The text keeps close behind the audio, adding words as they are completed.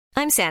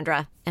I'm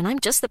Sandra, and I'm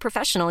just the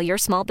professional your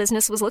small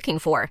business was looking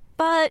for.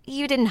 But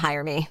you didn't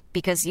hire me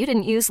because you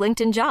didn't use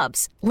LinkedIn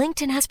Jobs.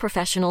 LinkedIn has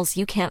professionals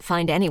you can't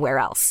find anywhere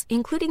else,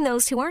 including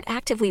those who aren't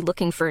actively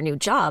looking for a new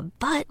job,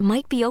 but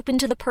might be open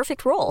to the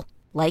perfect role,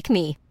 like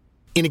me.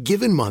 In a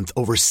given month,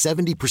 over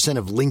 70%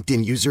 of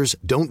LinkedIn users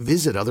don't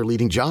visit other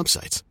leading job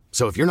sites.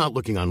 So if you're not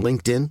looking on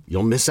LinkedIn,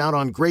 you'll miss out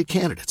on great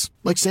candidates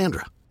like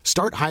Sandra.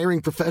 Start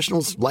hiring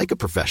professionals like a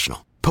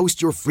professional.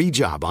 Post your free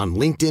job on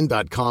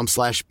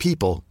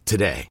linkedin.com/people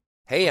today.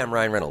 Hey, I'm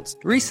Ryan Reynolds.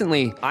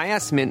 Recently, I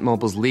asked Mint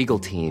Mobile's legal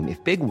team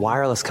if big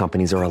wireless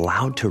companies are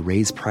allowed to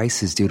raise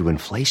prices due to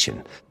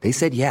inflation. They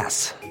said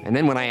yes. And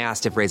then when I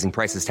asked if raising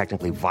prices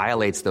technically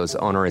violates those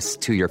onerous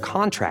 2-year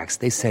contracts,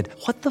 they said,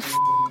 "What the f***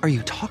 are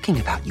you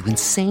talking about, you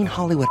insane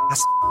Hollywood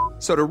ass?"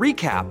 So to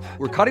recap,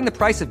 we're cutting the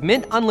price of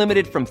Mint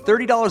Unlimited from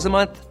 $30 a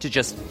month to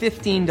just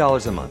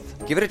 $15 a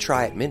month. Give it a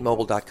try at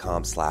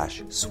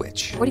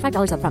mintmobile.com/switch.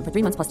 $45 up front for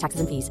 3 months plus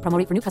taxes and fees. Promo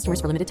rate for new customers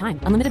for limited time.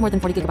 Unlimited more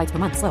than 40 gigabytes per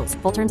month. Slows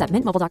full terms at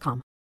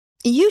mintmobile.com.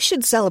 You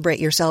should celebrate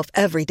yourself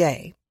every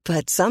day.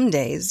 But some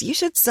days you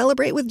should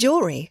celebrate with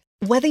jewelry.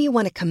 Whether you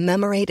want to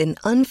commemorate an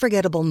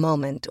unforgettable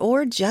moment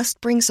or just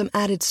bring some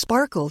added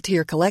sparkle to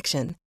your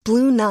collection,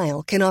 Blue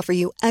Nile can offer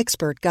you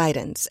expert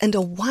guidance and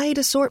a wide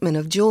assortment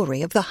of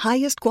jewelry of the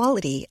highest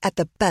quality at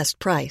the best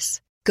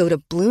price. Go to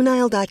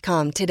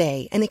BlueNile.com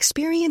today and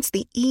experience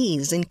the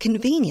ease and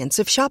convenience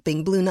of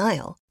shopping Blue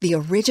Nile, the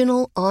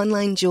original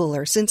online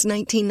jeweler since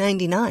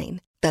 1999.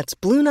 That's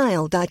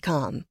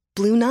BlueNile.com.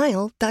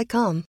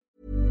 BlueNile.com.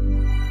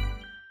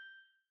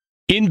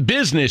 In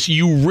business,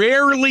 you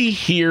rarely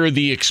hear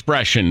the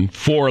expression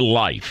 "for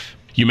life."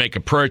 You make a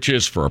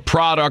purchase for a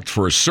product,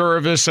 for a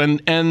service, and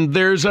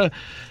there's a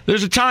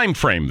time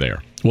frame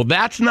there. Well,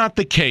 that's not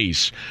the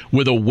case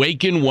with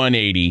Awaken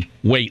 180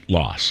 weight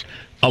loss.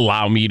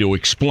 Allow me to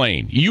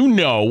explain. You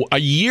know, a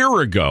year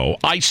ago,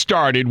 I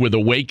started with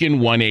Awaken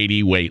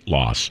 180 weight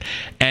loss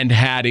and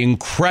had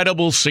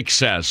incredible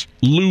success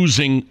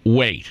losing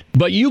weight.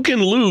 But you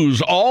can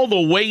lose all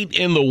the weight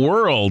in the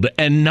world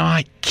and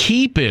not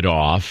keep it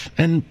off.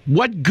 And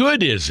what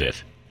good is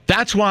it?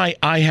 That's why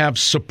I have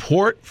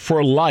support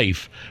for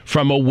life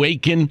from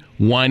Awaken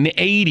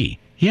 180.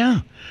 Yeah.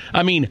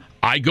 I mean,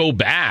 I go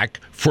back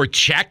for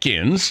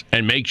check-ins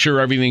and make sure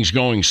everything's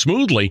going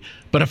smoothly.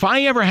 But if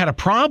I ever had a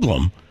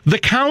problem, the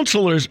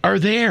counselors are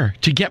there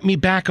to get me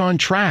back on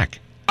track.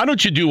 Why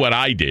don't you do what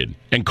I did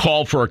and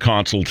call for a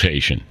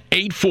consultation?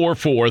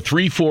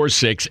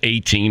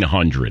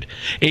 844-346-1800.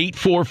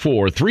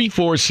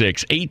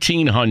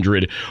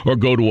 844-346-1800 or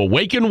go to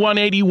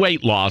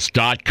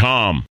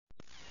awaken180weightloss.com.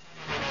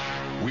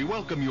 We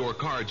welcome your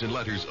cards and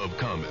letters of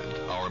comment.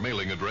 Our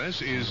mailing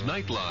address is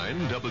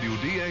Nightline,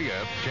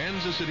 WDAF,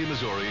 Kansas City,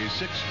 Missouri,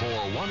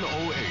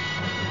 64108.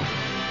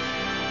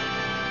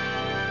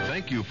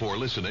 Thank you for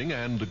listening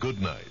and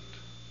good night.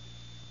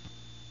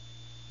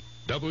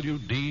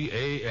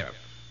 WDAF,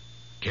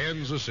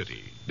 Kansas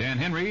City. Dan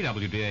Henry,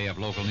 WDAF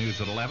Local News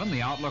at 11.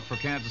 The outlook for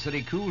Kansas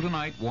City: cool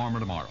tonight,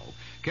 warmer tomorrow.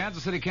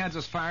 Kansas City,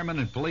 Kansas firemen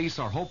and police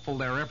are hopeful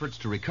their efforts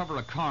to recover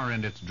a car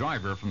and its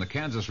driver from the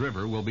Kansas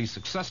River will be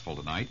successful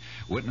tonight.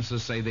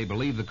 Witnesses say they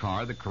believe the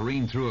car that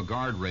careened through a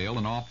guardrail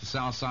and off the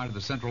south side of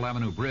the Central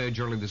Avenue Bridge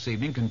early this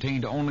evening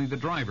contained only the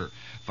driver.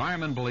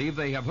 Firemen believe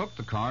they have hooked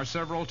the car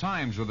several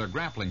times with their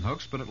grappling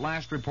hooks, but at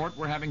last report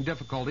were having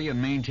difficulty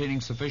in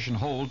maintaining sufficient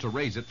hold to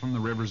raise it from the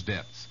river's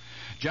depths.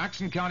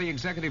 Jackson County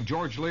Executive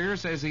George Lear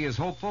says he is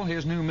hopeful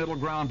his new middle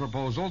ground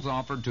proposals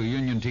offered to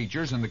union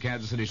teachers and the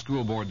Kansas City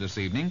School Board this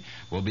evening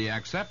will be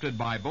accepted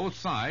by both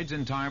sides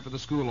in time for the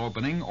school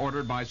opening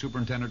ordered by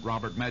Superintendent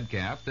Robert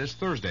Metcalf this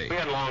Thursday. We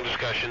had long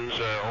discussions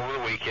over the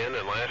weekend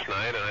and last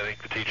night, and I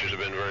think the teachers have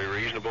been very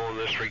reasonable in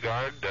this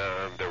regard.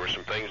 There were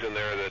some things in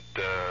there that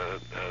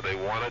they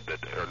wanted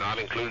that are not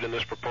included in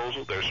this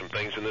proposal. There's some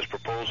things in this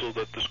proposal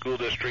that the school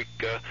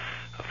district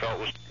felt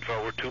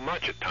were too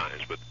much at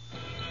times, but...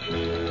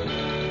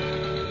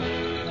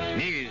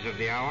 News of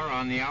the hour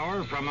on the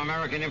hour from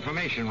American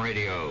Information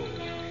Radio.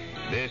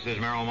 This is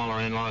Merrill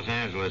Muller in Los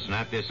Angeles, and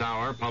at this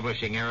hour,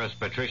 publishing heiress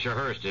Patricia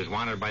Hearst is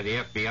wanted by the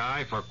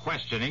FBI for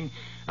questioning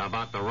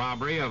about the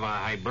robbery of a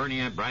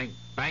Hibernia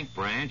bank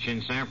branch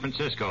in San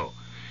Francisco.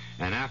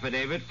 An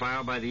affidavit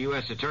filed by the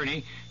U.S.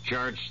 Attorney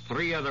charged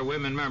 3 other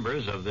women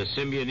members of the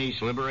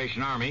Symbionese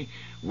Liberation Army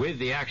with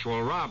the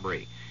actual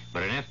robbery.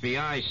 But an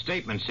FBI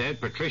statement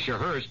said Patricia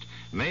Hearst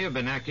may have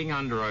been acting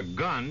under a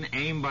gun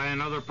aimed by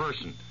another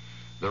person.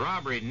 The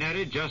robbery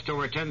netted just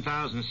over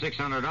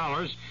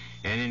 $10,600,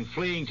 and in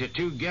fleeing to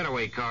 2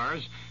 getaway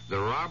cars, the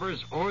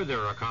robbers or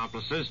their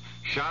accomplices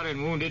shot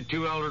and wounded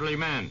 2 elderly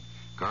men.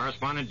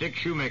 Correspondent Dick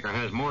Shoemaker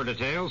has more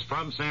details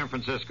from San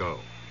Francisco.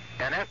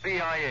 An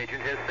FBI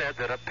agent has said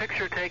that a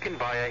picture taken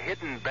by a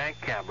hidden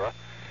bank camera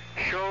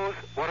shows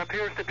what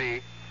appears to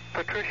be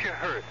Patricia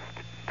Hearst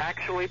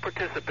actually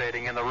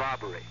participating in the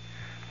robbery.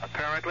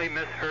 Apparently,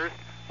 Miss Hearst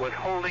was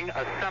holding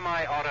a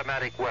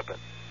semi-automatic weapon.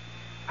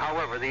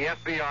 However, the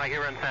FBI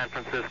here in San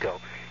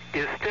Francisco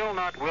is still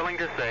not willing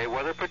to say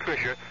whether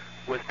Patricia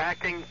was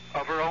acting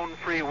of her own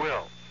free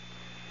will.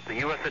 the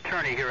U.S.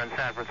 Attorney here in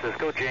San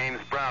Francisco, James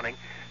Browning,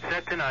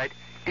 said tonight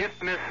if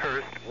Miss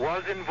Hurst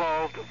was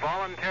involved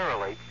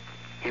voluntarily,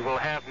 he will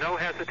have no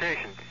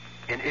hesitation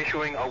in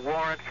issuing a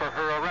warrant for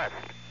her arrest.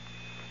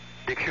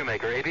 Dick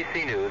Shoemaker,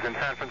 ABC News in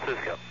San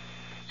Francisco.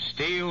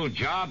 Steel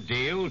job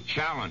deal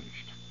challenged.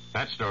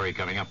 That story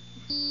coming up.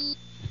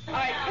 All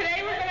right,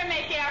 today we're going to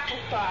make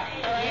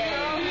applesauce. All right?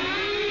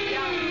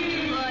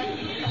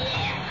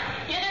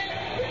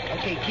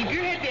 Okay, keep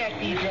your head back,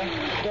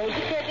 Deidre. Don't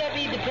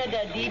depend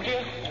on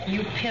Deidre.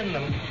 You pin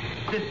them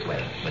this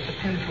way with the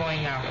pins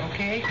going out,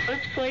 okay?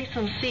 Let's play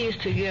some C's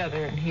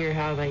together and hear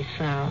how they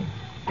sound.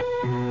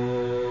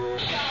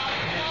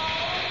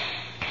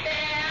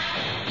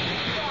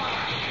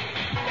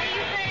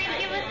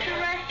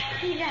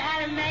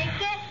 How to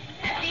make it.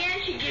 At the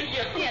end, she gives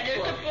you a pin.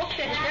 There's a book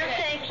that says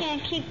I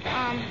can't keep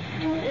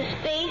the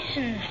space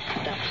and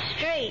stuff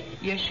straight.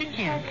 Yes, you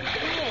can.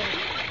 Okay.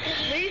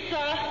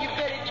 Lisa, you've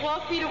got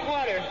 12 feet of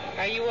water.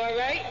 Are you all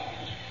right?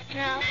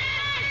 No.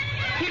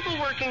 People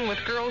working with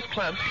girls'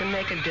 clubs can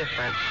make a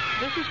difference.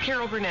 This is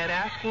Carol Burnett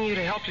asking you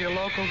to help your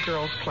local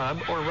girls'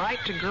 club or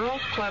write to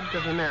Girls Clubs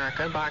of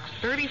America, Box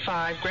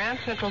 35, Grand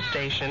Central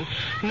Station,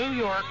 New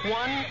York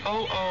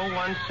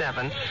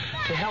 10017,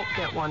 to help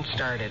get one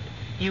started.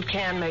 You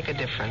can make a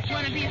difference. You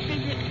want to be a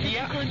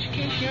physical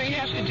education? You know you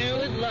have to do?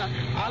 Good luck.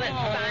 All that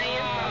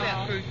science, all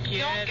that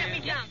Don't get me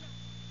down.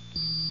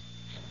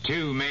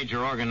 Two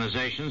major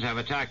organizations have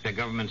attacked the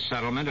government's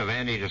settlement of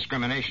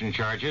anti-discrimination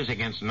charges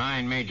against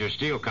 9 major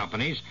steel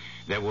companies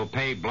that will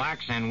pay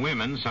blacks and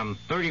women some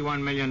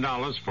 $31 million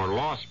for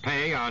lost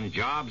pay on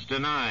jobs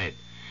denied.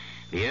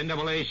 The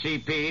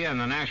NAACP and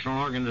the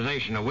National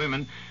Organization of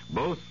Women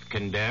both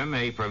condemn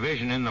a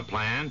provision in the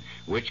plan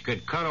which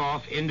could cut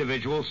off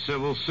individual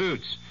civil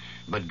suits.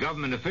 But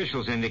government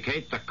officials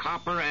indicate the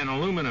copper and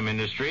aluminum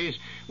industries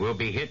will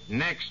be hit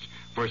next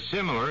for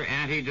similar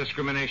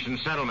anti-discrimination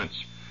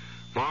settlements.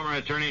 Former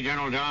Attorney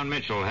General John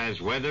Mitchell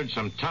has weathered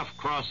some tough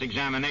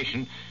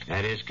cross-examination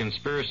at his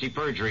conspiracy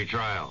perjury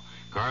trial.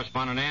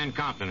 Correspondent Ann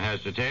Compton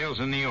has details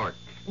in New York.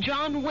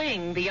 John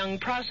Wing, the young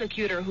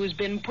prosecutor who's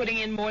been putting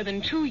in more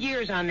than 2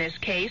 years on this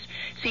case,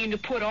 seemed to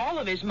put all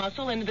of his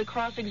muscle into the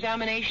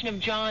cross-examination of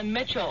John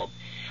Mitchell.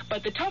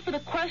 But the tougher the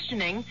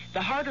questioning,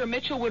 the harder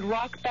Mitchell would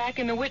rock back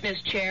in the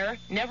witness chair,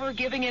 never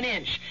giving an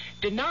inch,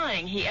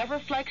 denying he ever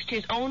flexed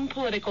his own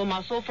political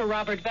muscle for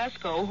Robert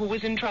Vesco, who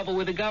was in trouble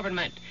with the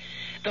government.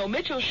 Though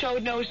Mitchell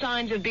showed no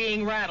signs of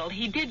being rattled,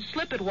 he did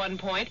slip at one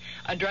point,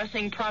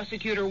 addressing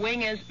Prosecutor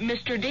Wing as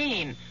Mr.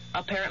 Dean,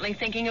 apparently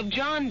thinking of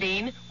John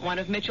Dean, one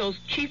of Mitchell's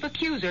chief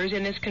accusers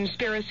in this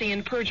conspiracy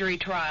and perjury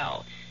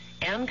trial.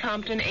 Ann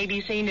Compton,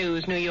 ABC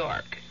News, New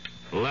York.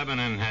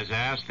 Lebanon has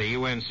asked the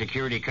UN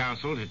Security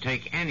Council to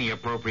take any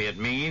appropriate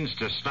means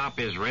to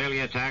stop Israeli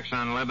attacks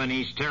on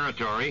Lebanese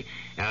territory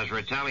as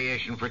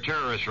retaliation for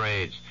terrorist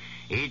raids.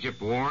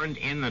 Egypt warned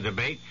in the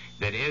debate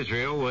that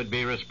Israel would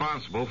be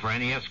responsible for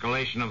any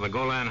escalation of the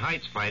Golan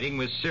Heights fighting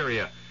with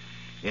Syria.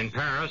 In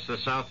Paris, the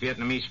South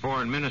Vietnamese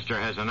foreign minister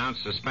has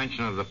announced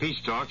suspension of the peace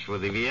talks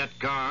with the Viet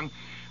Cong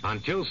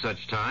until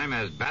such time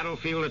as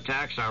battlefield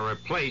attacks are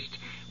replaced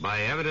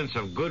by evidence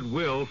of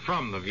goodwill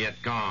from the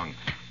Viet Cong.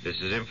 This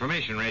is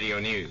Information Radio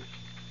News.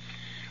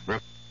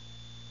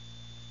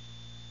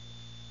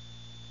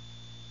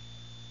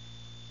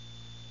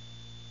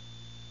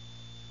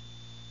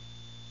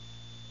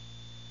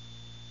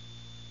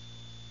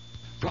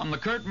 From the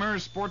Kurt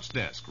Murs Sports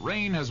Desk,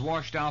 rain has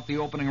washed out the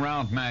opening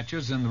round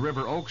matches in the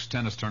River Oaks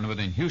tennis tournament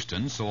in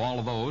Houston, so all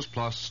of those,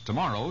 plus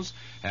tomorrow's,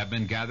 have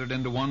been gathered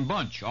into one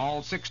bunch.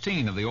 All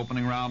 16 of the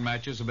opening round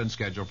matches have been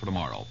scheduled for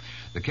tomorrow.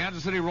 The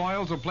Kansas City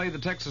Royals will play the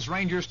Texas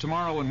Rangers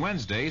tomorrow and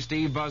Wednesday.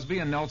 Steve Busby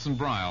and Nelson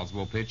Briles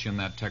will pitch in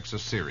that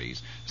Texas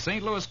series.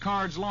 St. Louis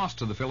Cards lost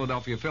to the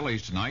Philadelphia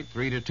Phillies tonight,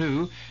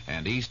 3-2,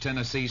 and East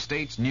Tennessee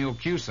State's Neil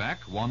Cusack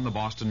won the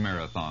Boston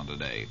Marathon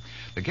today.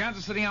 The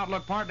Kansas City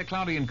outlook partly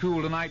cloudy and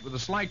cool tonight with a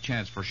slight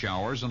chance for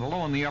showers and a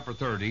low in the upper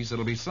 30s.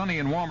 It'll be sunny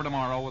and warmer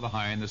tomorrow with a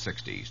high in the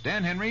 60s.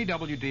 Dan Henry,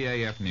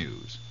 WDAF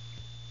News.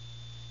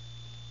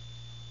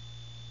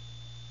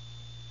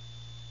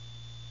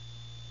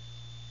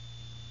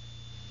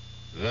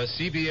 The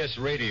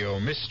CBS Radio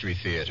Mystery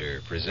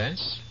Theater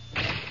presents...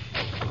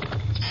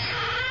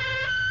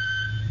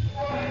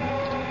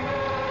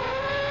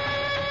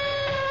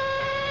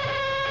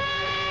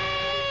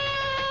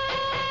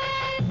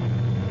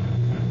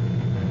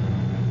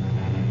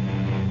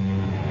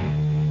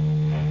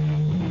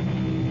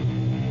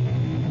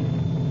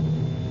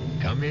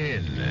 Come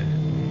in.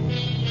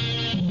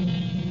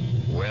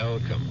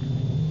 Welcome.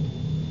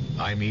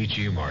 I'm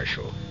E.G.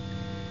 Marshall.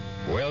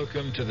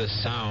 Welcome to the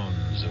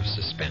sounds of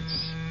suspense.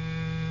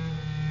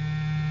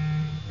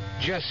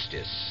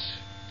 Justice,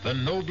 the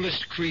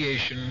noblest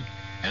creation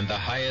and the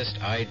highest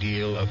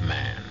ideal of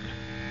man.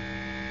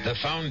 The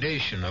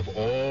foundation of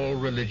all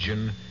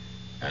religion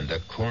and the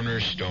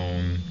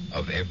cornerstone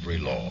of every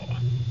law.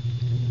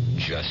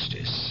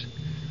 Justice,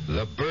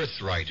 the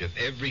birthright of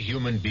every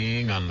human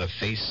being on the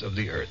face of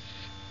the earth.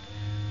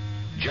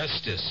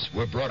 Justice,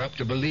 we're brought up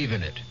to believe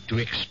in it, to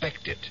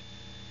expect it.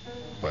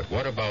 But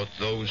what about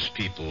those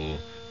people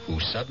who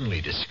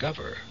suddenly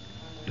discover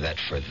that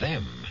for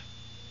them,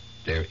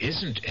 there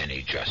isn't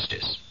any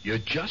justice? You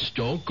just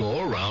don't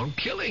go around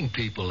killing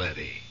people,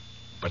 Eddie.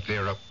 But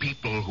there are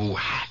people who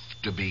have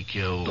to be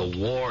killed. The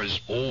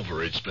war's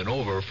over. It's been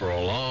over for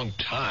a long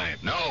time.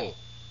 No,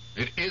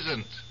 it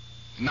isn't.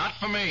 Not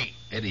for me.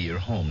 Eddie, you're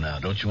home now.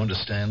 Don't you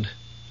understand?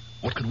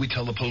 What could we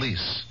tell the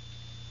police?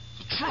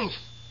 The truth.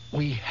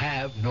 We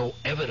have no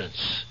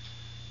evidence.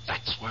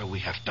 That's why we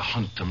have to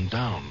hunt them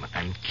down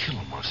and kill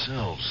them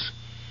ourselves,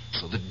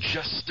 so that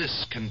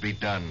justice can be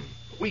done.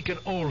 We can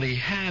only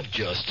have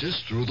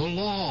justice through the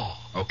law.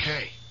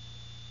 Okay.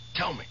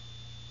 Tell me.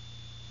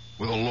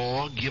 Will the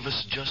law give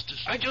us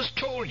justice? I just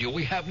told you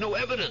we have no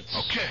evidence.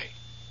 Okay.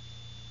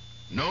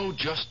 No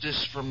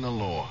justice from the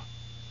law.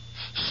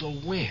 So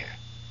where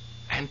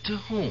and to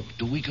whom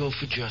do we go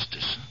for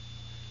justice? Huh?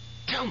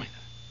 Tell me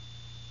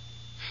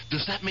that.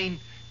 Does that mean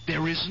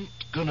there isn't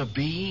going to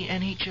be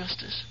any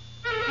justice?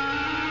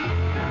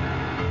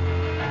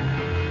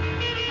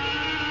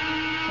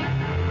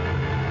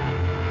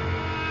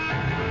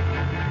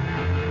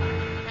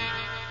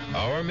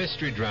 Our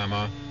mystery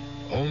drama,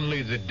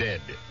 Only the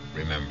Dead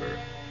Remember,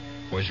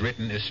 was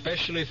written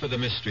especially for the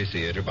Mystery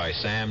Theater by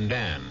Sam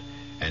Dan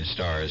and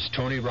stars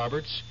Tony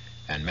Roberts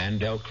and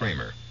Mandel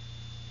Kramer.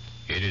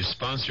 It is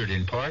sponsored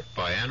in part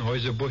by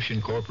Anheuser-Busch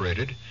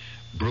Incorporated,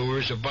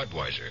 brewers of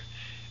Budweiser,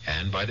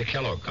 and by the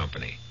Kellogg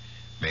Company,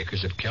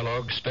 makers of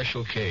Kellogg's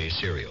Special K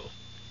cereal.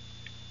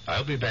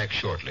 I'll be back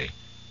shortly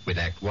with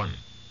Act One.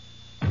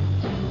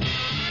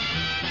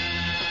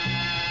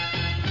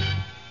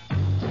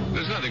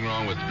 There's nothing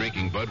wrong with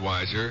drinking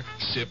Budweiser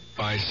sip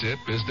by sip,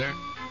 is there?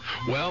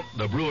 Well,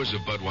 the brewers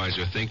of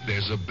Budweiser think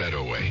there's a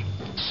better way.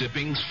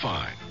 Sipping's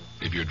fine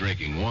if you're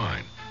drinking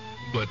wine,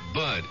 but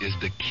Bud is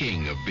the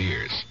king of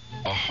beers,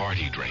 a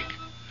hearty drink.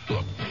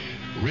 Look,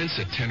 rinse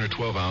a 10 or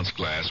 12-ounce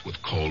glass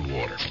with cold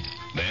water.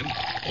 Then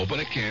open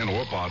a can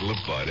or bottle of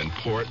Bud and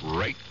pour it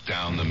right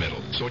down the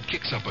middle so it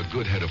kicks up a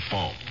good head of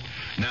foam.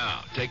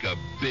 Now, take a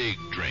big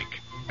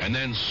drink and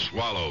then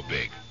swallow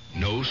big.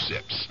 No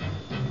sips.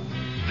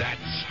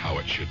 That's how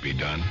it should be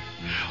done.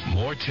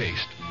 More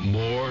taste,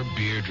 more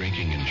beer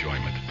drinking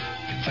enjoyment.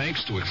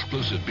 Thanks to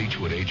exclusive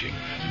Beechwood aging,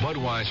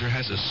 Budweiser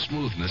has a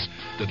smoothness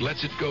that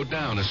lets it go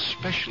down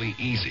especially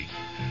easy.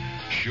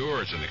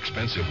 Sure, it's an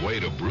expensive way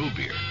to brew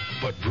beer,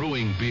 but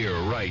brewing beer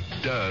right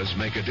does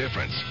make a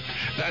difference.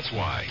 That's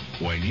why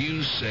when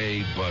you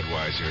say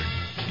Budweiser,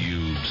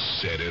 you've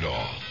said it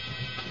all.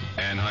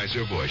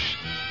 Anheuser-Busch,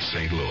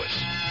 St.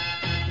 Louis.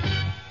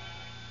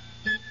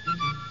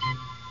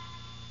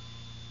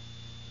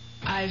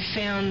 I've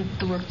found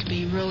the work to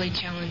be really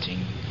challenging,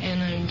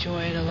 and I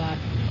enjoy it a lot.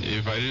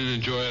 If I didn't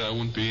enjoy it, I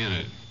wouldn't be in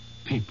it.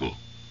 People.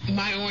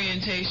 My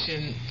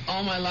orientation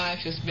all my life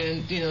has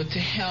been, to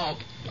help.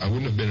 I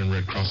wouldn't have been in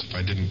Red Cross if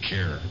I didn't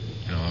care,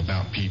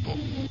 about people.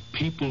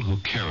 People who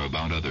care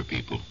about other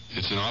people.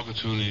 It's an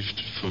opportunity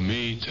for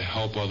me to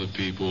help other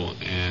people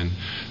and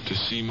to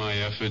see my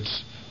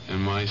efforts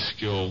and my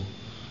skill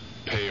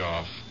pay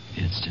off.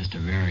 It's just a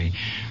very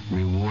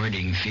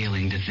rewarding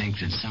feeling to think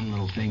that some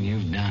little thing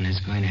you've done is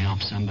going to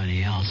help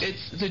somebody else.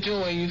 It's the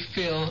joy you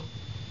feel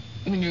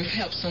when you've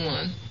helped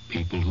someone.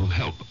 People who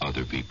help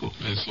other people.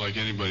 It's like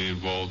anybody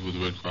involved with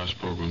Red Cross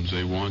programs.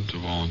 They want to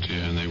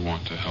volunteer and they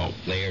want to help.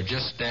 They are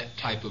just that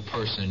type of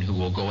person who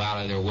will go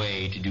out of their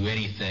way to do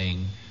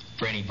anything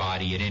for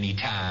anybody at any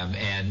time,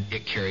 and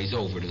it carries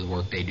over to the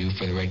work they do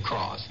for the Red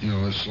Cross.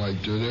 It's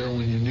like they're there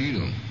when you need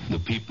them. The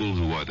people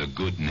who are the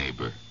good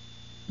neighbor.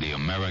 The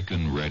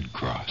American Red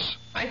Cross.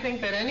 I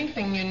think that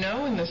anything you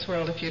know in this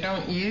world, if you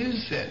don't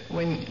use it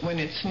when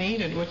it's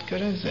needed, what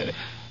good is it?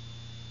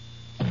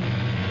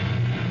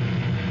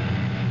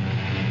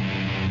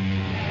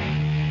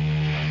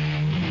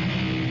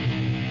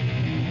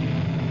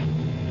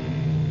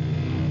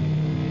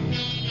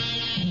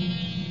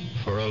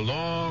 For a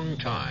long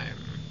time,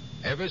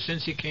 ever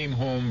since he came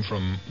home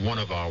from one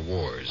of our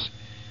wars,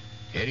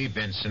 Eddie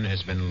Benson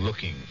has been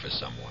looking for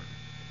someone.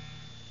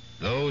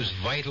 Those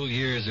vital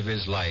years of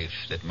his life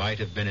that might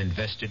have been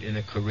invested in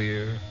a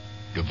career,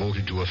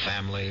 devoted to a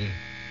family,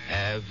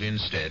 have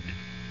instead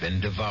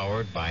been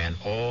devoured by an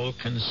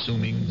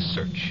all-consuming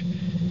search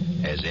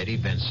as Eddie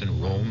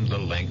Benson roamed the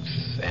length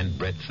and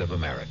breadth of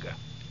America,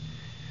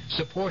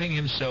 supporting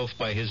himself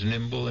by his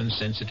nimble and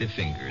sensitive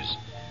fingers,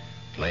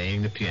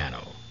 playing the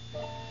piano,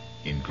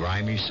 in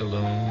grimy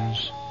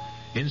saloons,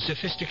 in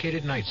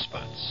sophisticated night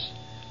spots,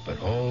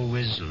 but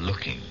always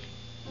looking,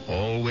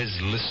 always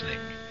listening,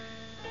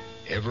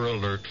 ever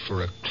alert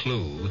for a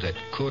clue that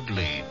could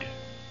lead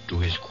to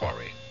his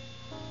quarry.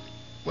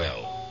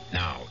 Well,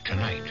 now,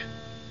 tonight,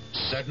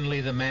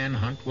 suddenly the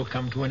manhunt will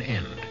come to an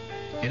end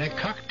in a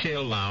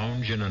cocktail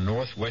lounge in a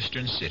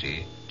northwestern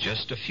city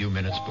just a few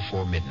minutes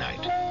before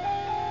midnight.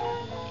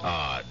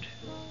 Odd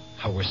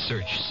how a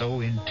search so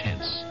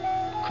intense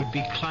could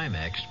be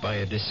climaxed by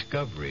a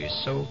discovery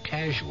so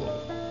casual.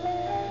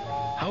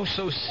 How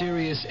so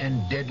serious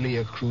and deadly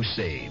a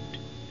crusade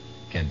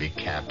can be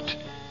capped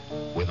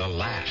with a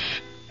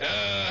laugh.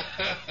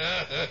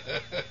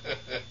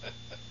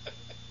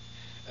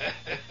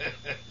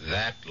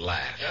 That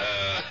laugh.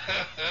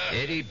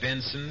 Eddie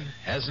Benson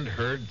hasn't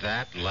heard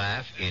that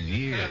laugh in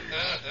years.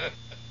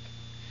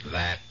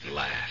 That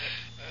laugh.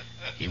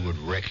 He would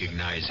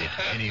recognize it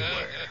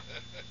anywhere.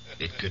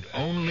 It could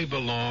only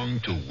belong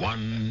to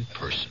one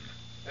person.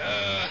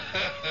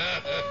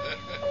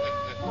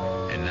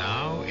 And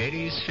now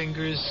Eddie's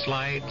fingers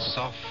slide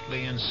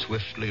softly and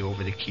swiftly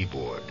over the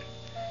keyboard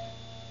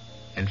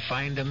and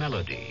find a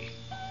melody.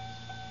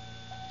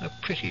 A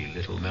pretty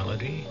little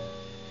melody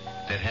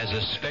that has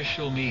a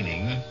special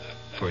meaning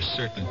for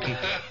certain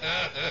people.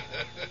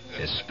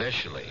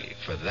 Especially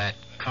for that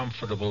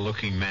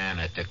comfortable-looking man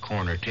at the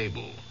corner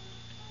table.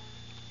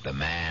 The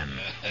man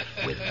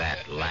with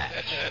that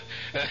laugh.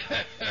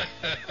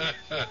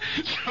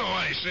 So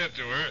I said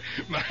to her,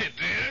 my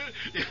dear,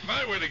 if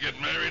I were to get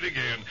married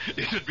again,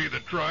 it'd be the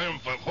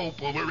triumph of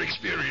hope over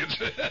experience.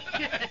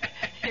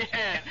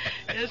 Yeah.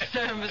 Yes,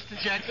 sir, Mr.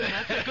 Jackson.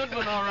 That's a good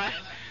one, all right.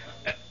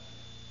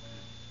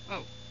 Oh,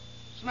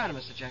 what's the matter,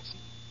 Mr. Jackson?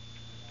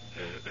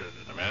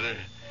 The matter?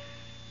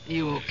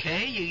 You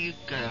okay? You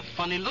got a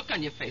funny look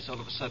on your face all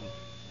of a sudden.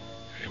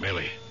 Hey,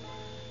 Millie.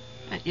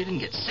 You didn't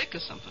get sick or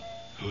something.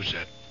 Who's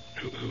that?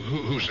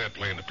 Who's that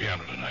playing the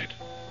piano tonight?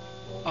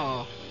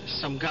 Oh, there's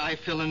some guy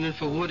filling in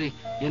for Woody.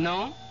 You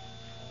know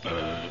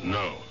him?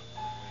 No.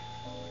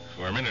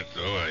 For a minute,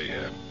 though,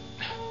 I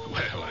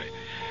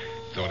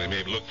thought he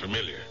may look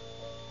familiar.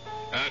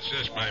 That's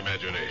just my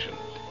imagination.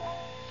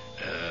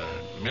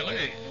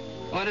 Millie?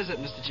 What is it,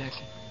 Mr.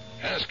 Jackson?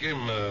 Ask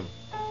him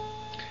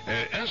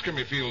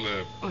if he'll,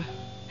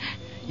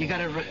 You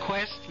got a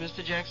request,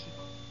 Mr. Jackson?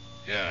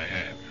 Yeah, I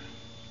have.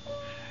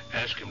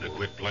 Ask him to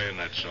quit playing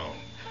that song.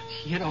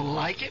 You don't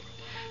like it?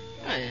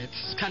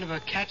 It's kind of a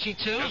catchy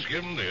tune. Just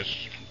give him this.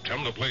 Tell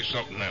him to play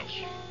something else.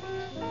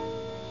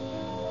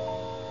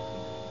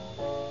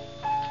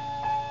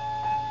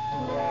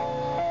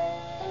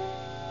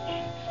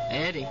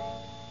 Eddie.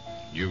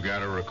 You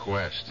got a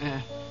request.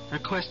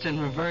 Request in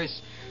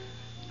reverse.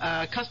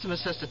 Customer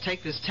says to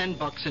take this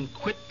 $10 and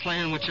quit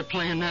playing what you're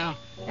playing now.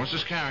 What's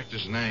this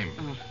character's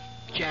name?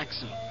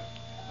 Jackson.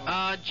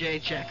 R.J.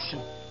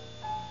 Jackson.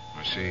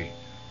 I see.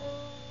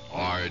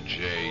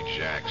 R.J.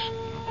 Jackson.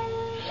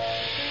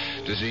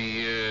 Does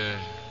he,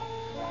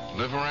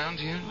 live around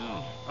here?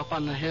 Oh, up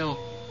on the hill.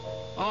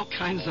 All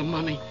kinds of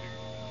money.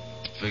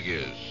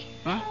 Figures.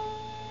 Huh?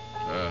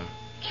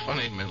 It's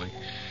funny, Millie.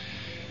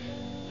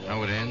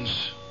 How it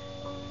ends.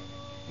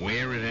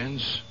 Where it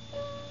ends.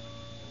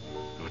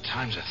 There were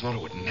times I thought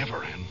it would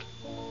never end.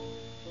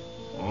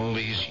 All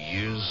these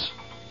years.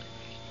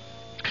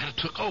 It kind of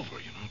took over,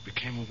 you know. It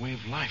became a way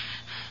of life.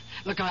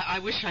 Look, I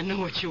wish I knew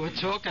what you were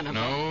talking about.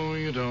 No,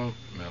 you don't,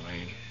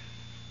 Millie.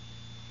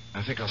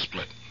 I think I'll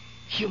split.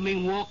 You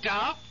mean walk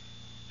out?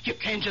 You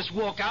can't just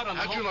walk out on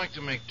the How'd you like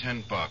to make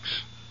 $10?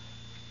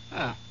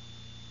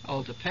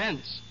 All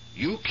depends.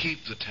 You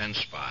keep the 10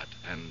 spot,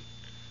 and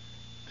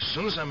as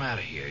soon as I'm out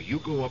of here, you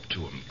go up to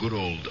him, good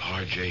old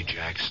R.J.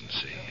 Jackson,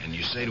 see, and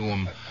you say to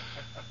him,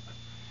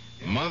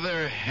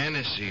 Mother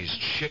Hennessy's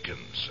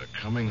chickens are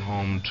coming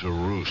home to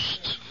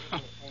roost.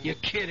 You're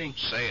kidding.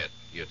 Say it.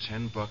 You're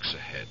 $10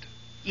 ahead.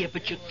 Yeah,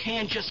 but you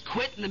can't just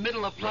quit in the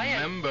middle of playing.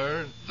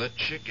 Remember the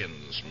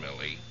chickens,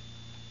 Millie.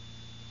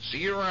 See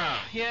you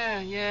around.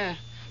 Yeah.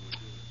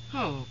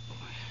 Oh, boy.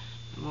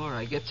 The more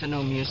I get to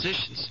know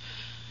musicians.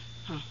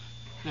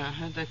 Now,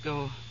 how'd that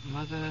go?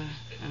 Mother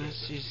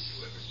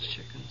Hennessy's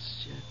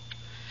chickens.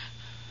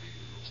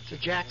 Yeah. Mr.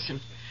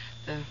 Jackson.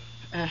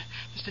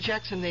 Mr.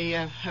 Jackson,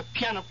 the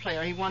piano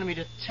player, he wanted me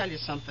to tell you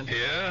something.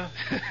 Yeah?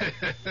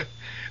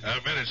 I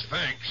bet it's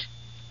thanks.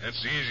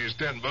 That's the easiest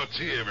 $10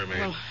 he ever made.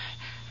 Well,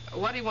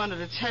 what he wanted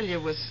to tell you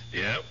was...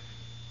 Yep.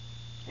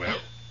 Well?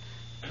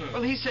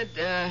 Well, he said,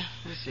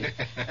 let's see,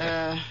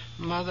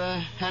 Mother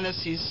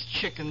Hennessy's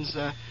chickens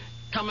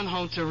coming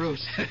home to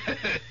roost.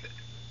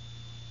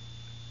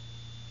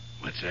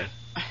 What's that?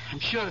 I'm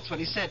sure that's what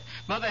he said.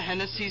 Mother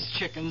Hennessy's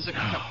chickens are...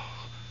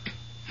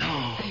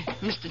 No. Hey,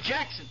 Mr.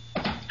 Jackson.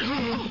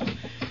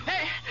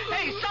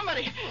 Hey,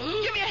 somebody,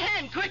 give me a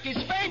hand, quick,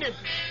 he's fainted.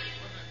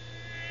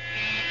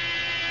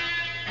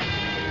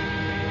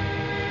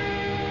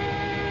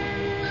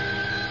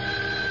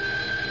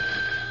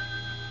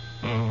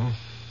 Oh.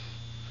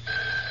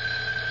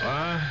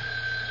 What?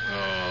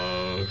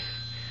 Oh,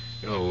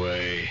 go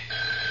away.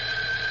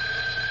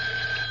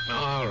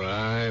 All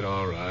right.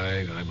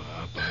 I'm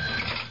up.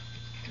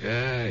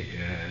 Yeah.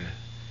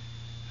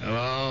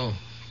 Hello?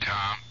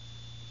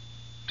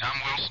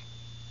 Tom Wilson?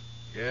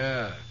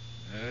 Yeah,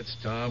 that's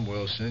Tom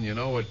Wilson. You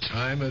know what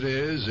time it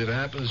is? It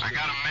happens... I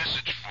got a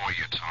message for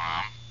you,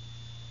 Tom.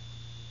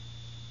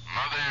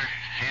 Mother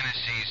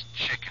Hennessy's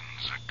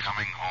chickens are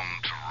coming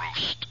home to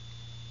roost.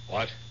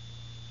 What?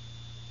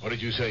 What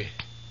did you say?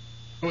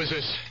 Who is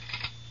this?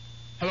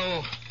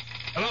 Hello?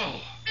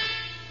 Hello?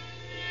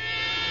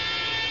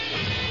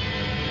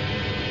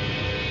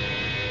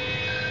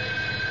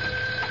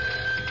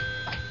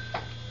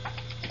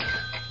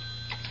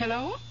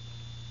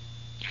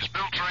 Is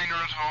Bill Traynor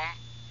at home?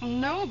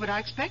 No, but I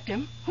expect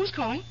him. Who's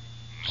calling?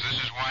 Is this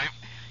his wife?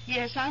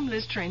 Yes, I'm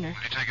Liz Traynor.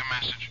 Will you take a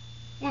message?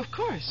 Well, of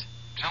course.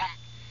 Tell him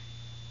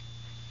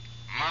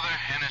Mother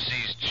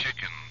Hennessy's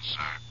chickens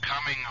are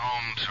coming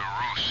home to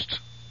roost.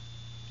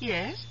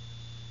 Yes?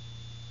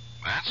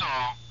 That's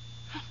all.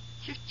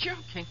 You're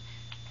joking.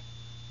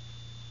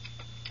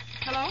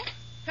 Hello?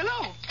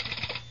 Hello?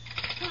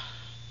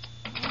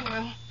 Oh,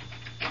 well.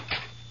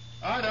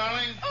 Hi,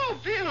 darling. Oh,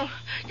 Bill.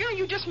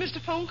 You just missed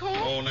a phone call?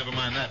 Oh, never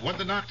mind that. What'd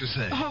the doctor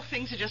say? Oh,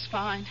 things are just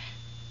fine.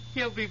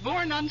 He'll be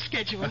born on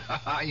schedule.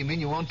 You mean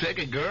you won't take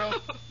it, girl?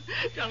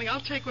 Darling, I'll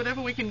take whatever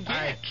we can get.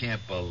 I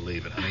can't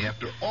believe it, honey.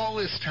 After all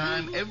this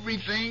time,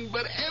 everything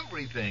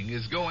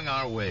is going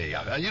our way.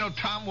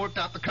 Tom worked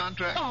out the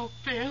contract. Oh,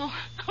 Bill.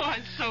 Oh,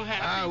 I'm so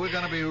happy. We're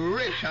going to be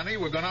rich, honey.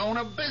 We're going to own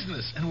a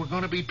business, and we're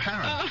going to be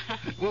parents.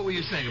 What were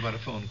you saying about a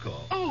phone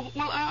call? Oh,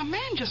 well, a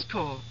man just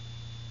called.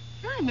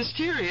 Very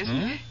mysterious.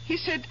 Hmm? He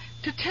said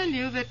to tell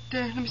you that,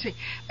 let me see,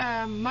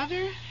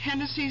 Mother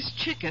Hennessy's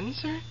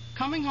chickens are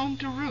coming home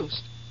to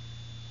roost.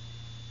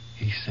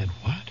 He said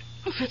what?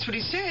 Well, that's what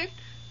he said.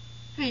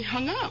 He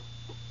hung up.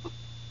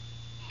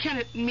 Can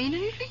it mean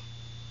anything?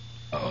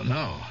 Oh,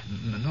 no,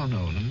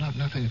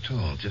 nothing at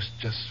all.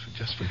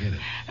 Just forget it.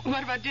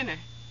 What about dinner?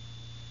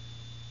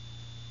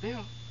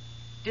 Bill,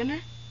 dinner?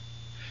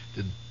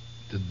 Did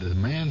the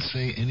man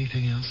say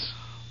anything else?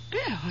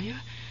 Bill, you're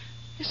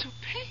so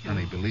pale.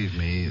 Honey, believe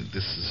me,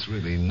 this is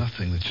really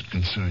nothing that should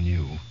concern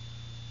you.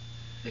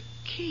 The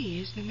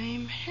key is the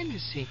name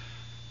Hennessy.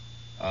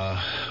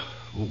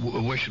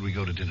 Where should we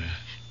go to dinner?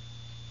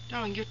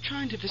 Darling, you're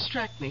trying to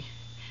distract me.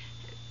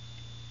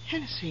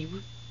 Hennessy,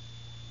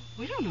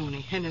 we don't know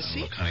any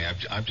Hennessy. Look, honey,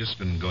 I've just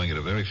been going at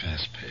a very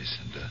fast pace,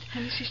 and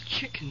Hennessy's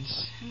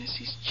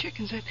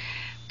chickens. That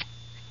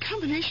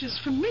combination is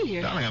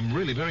familiar. Darling, I'm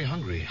really very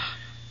hungry.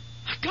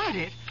 I've got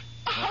it.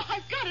 Oh,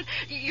 I've got it.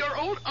 Your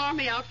old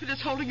army outfit is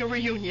holding a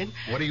reunion.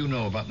 What do you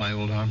know about my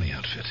old army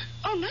outfit?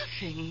 Oh,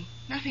 nothing.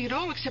 Nothing at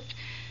all, except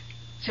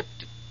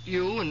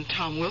you and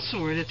Tom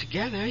Wilson were in it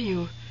together.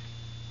 You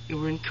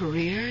were in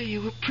Korea.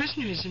 You were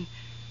prisoners, and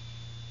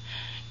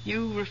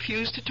you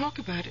refused to talk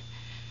about it,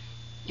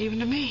 even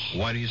to me.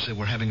 Why do you say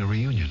we're having a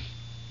reunion?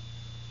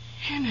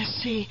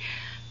 Hennessy.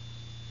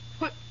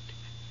 What?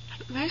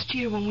 Last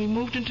year when we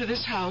moved into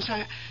this house,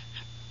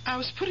 I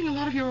was putting a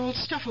lot of your old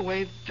stuff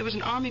away. There was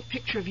an army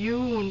picture of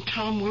you and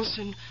Tom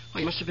Wilson.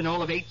 Well, you must have been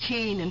all of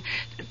 18, and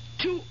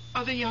 2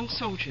 other young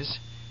soldiers.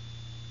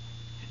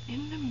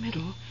 In the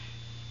middle,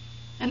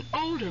 an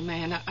older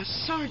man, a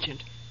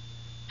sergeant.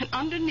 And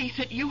underneath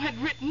it, you had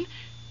written,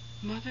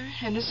 Mother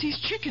Hennessy's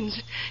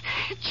chickens.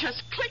 It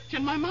just clicked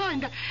in my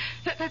mind.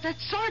 That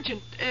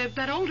sergeant,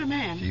 that older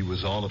man. He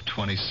was all of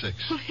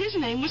 26. Well, his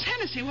name was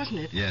Hennessy, wasn't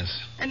it?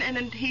 Yes. And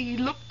he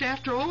looked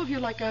after all of you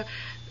like a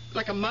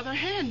mother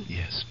hen.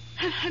 Yes.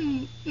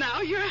 And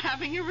now you're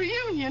having a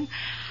reunion.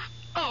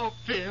 Oh,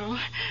 Bill,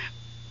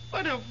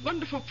 what a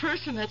wonderful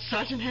person that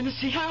Sergeant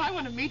Hennessy. I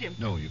want to meet him.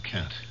 No, you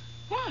can't.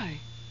 Why?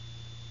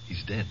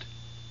 He's dead.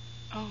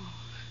 Oh.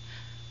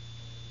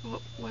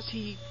 Was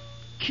he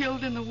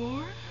killed in the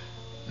war?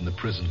 In the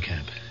prison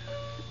camp.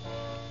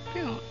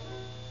 Bill,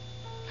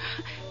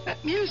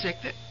 that music,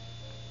 that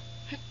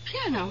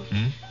piano.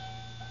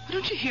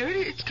 Don't you hear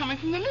it? It's coming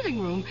from the living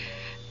room.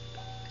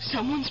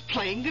 Someone's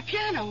playing the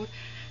piano.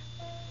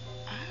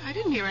 I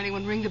didn't hear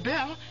anyone ring the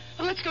bell.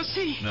 Well, let's go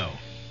see. No.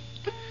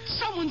 But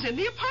someone's in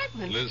the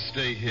apartment. Liz,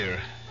 stay here.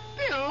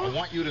 Bill. I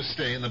want you to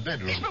stay in the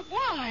bedroom. Yes, but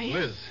why?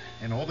 Liz,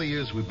 in all the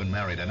years we've been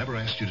married, I never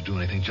asked you to do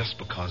anything just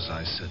because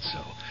I said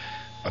so.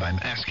 But I'm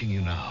asking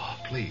you now,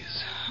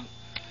 please.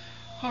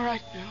 All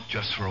right, Bill.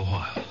 Just for a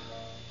while.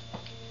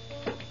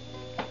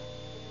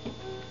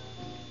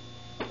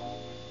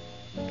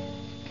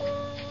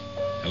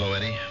 Hello,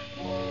 Eddie.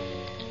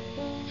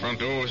 Front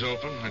door was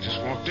open. I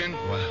just walked in.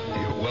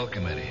 Well, you're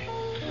welcome, Eddie.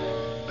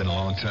 Been a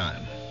long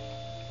time.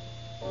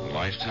 A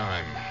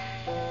lifetime.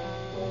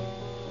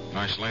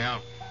 Nice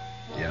layout.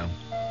 Yeah.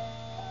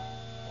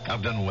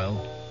 I've done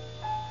well.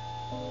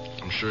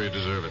 I'm sure you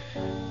deserve it.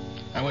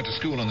 I went to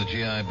school on the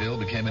GI Bill,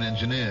 became an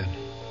engineer.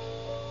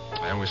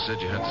 I always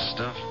said you had the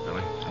stuff,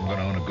 Billy. I'm going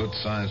to own a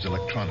good-sized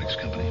electronics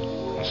company.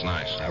 That's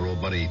nice. Our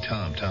old buddy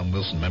Tom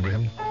Wilson, remember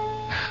him?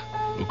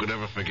 Who could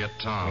ever forget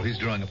Tom? Well, he's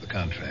drawing up the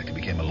contract. He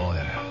became a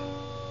lawyer.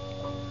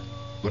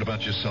 What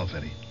about yourself,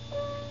 Eddie?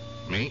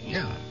 Me?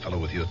 Yeah, a fellow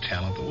with your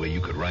talent, the way you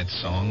could write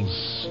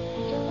songs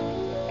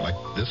like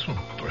this one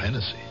for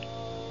Hennessy.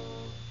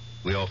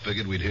 We all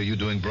figured we'd hear you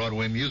doing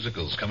Broadway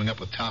musicals, coming up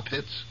with top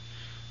hits.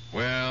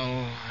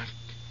 Well, I've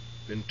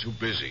been too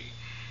busy.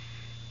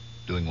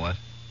 Doing what?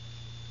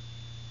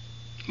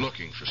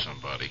 Looking for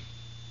somebody.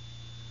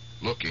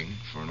 Looking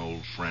for an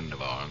old friend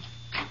of ours.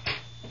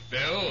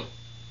 Bill,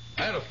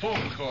 I had a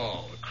phone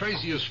call. The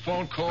craziest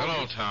phone call.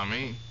 Hello,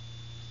 Tommy.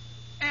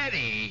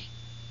 Eddie.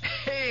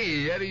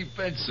 Hey, Eddie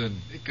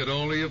Benson. It could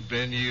only have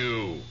been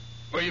you.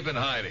 Where you been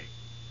hiding?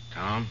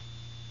 Tom?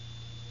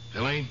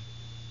 Billy?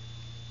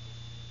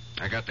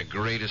 I got the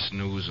greatest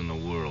news in the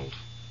world.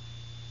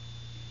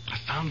 I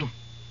found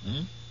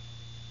him.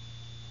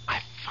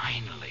 I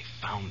finally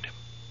found him.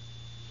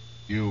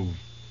 You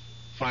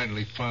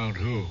finally found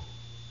who?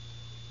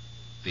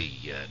 The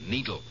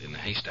needle in the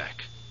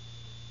haystack.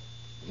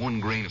 one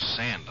grain of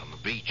sand on the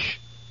beach.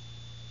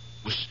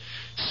 It was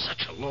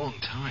such a long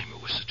time.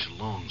 It was such a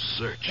long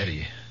search.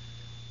 Eddie,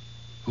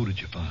 who did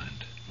you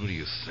find? Who do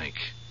you think?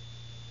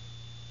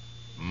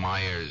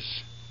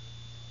 Myers.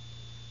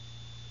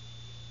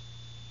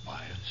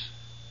 Myers?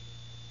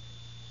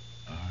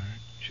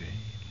 R.J.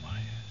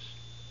 Myers?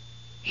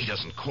 He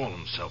doesn't call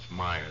himself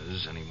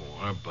Myers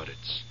anymore, but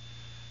it's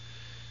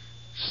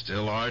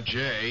still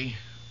R.J.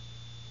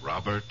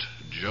 Robert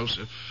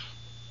Joseph.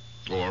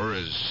 Or,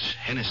 as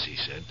Hennessy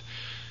said,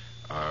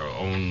 our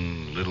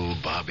own little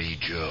Bobby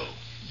Joe.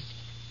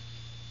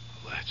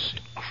 Well, that's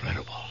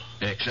incredible.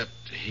 Except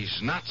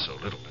he's not so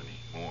little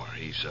anymore.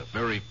 He's a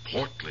very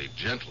portly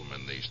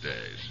gentleman these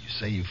days. You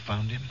say you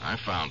found him? I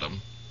found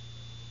him.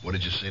 What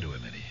did you say to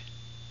him, Eddie?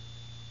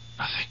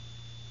 Nothing.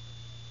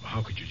 Well,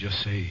 how could you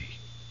just say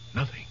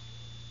nothing?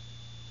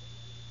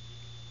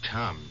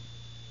 Tom,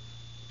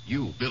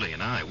 you, Billy,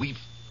 and I, we've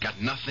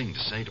got nothing to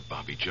say to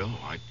Bobby Joe.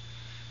 I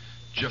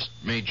just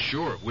made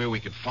sure of where we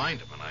could find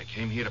him, and I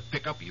came here to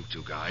pick up you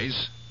two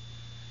guys.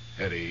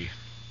 Eddie.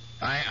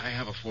 I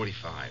have a .45.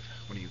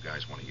 What do you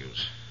guys want to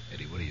use?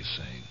 Eddie, what are you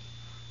saying?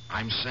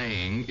 I'm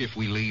saying if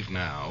we leave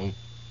now,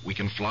 we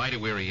can fly to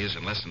where he is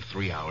in less than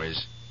 3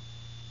 hours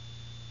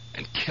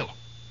and kill him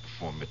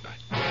before midnight.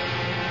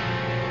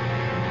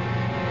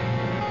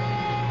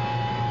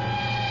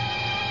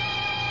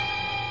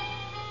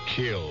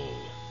 Kill.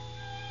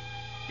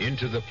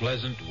 Into the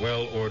pleasant,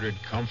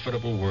 well-ordered,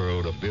 comfortable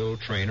world of Bill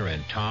Traynor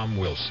and Tom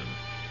Wilson,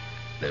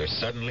 there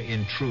suddenly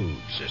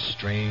intrudes a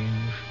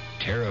strange,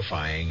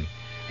 terrifying,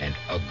 and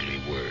ugly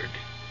word.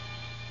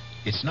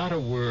 It's not a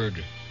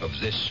word of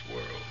this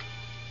world.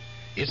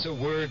 It's a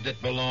word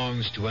that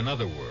belongs to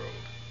another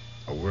world,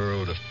 a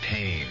world of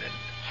pain and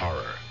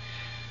horror,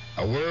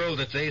 a world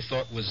that they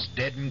thought was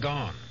dead and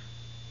gone.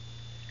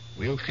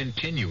 We'll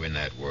continue in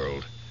that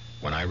world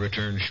when I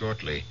return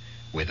shortly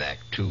with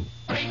Act 2.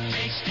 Great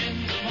taste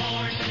in the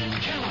morning.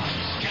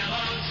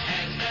 Kellogg's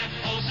has that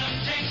wholesome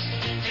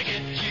taste to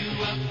get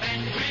you up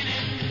and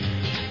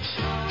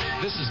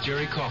grinning. This is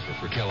Jerry Coffer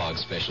for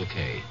Kellogg's Special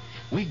K.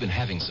 We've been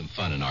having some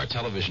fun in our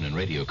television and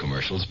radio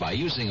commercials by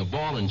using a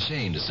ball and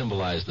chain to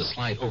symbolize the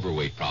slight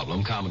overweight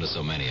problem common to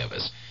so many of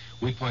us.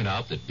 We point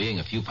out that being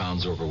a few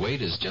pounds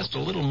overweight is just a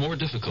little more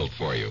difficult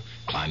for you.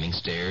 Climbing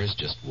stairs,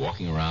 just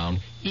walking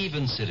around,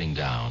 even sitting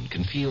down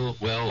can feel,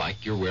 well,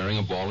 like you're wearing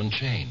a ball and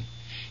chain.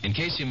 In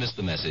case you missed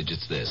the message,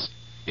 it's this.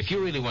 If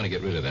you really want to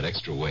get rid of that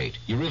extra weight,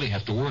 you really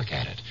have to work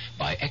at it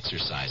by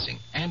exercising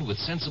and with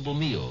sensible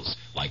meals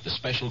like the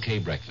Special K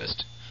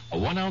breakfast. A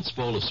 1-ounce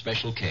bowl of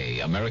Special K,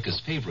 America's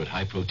favorite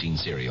high-protein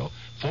cereal,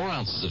 4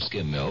 ounces of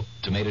skim milk,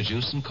 tomato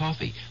juice, and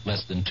coffee.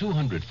 Less than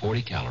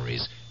 240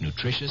 calories.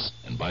 Nutritious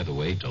and, by the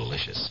way,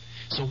 delicious.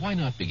 So why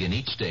not begin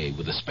each day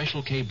with a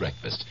Special K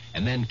breakfast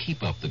and then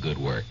keep up the good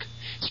work?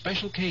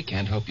 Special K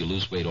can't help you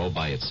lose weight all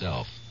by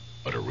itself,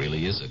 but it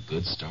really is a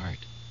good start.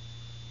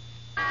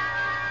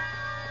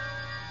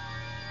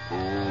 Who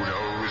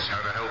knows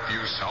how to help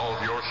you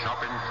solve your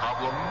shopping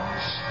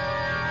problems?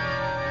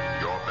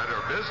 Your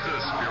Better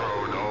Business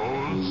Bureau knows.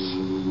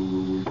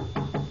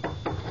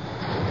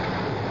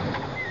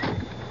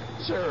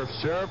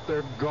 Sheriff,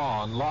 they're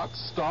gone. Lock,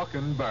 stock,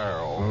 and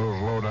barrel.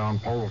 Those low-down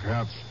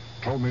polecats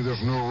told me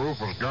this new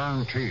roof was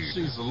guaranteed.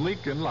 She's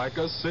leaking like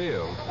a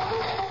sieve.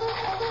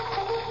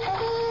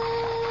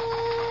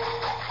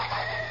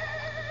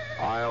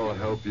 I'll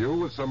help you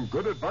with some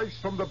good advice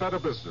from the Better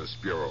Business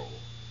Bureau.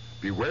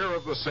 Beware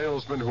of the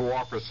salesman who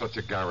offers such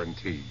a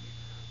guarantee.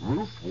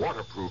 Roof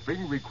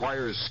waterproofing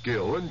requires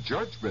skill and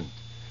judgment.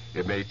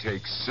 It may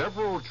take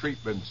several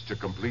treatments to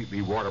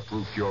completely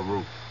waterproof your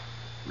roof.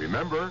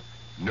 Remember,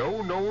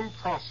 no known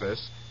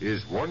process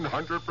is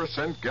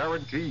 100%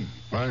 guaranteed.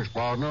 Thanks,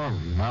 partner.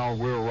 Now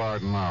we're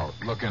riding out.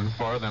 Looking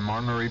for them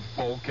ornery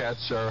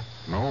polecats, Sheriff?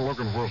 No,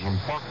 looking for some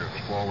buckets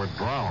before we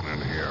drown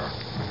in here.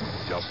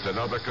 Just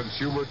another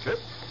consumer tip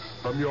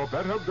from your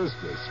Better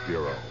Business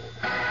Bureau.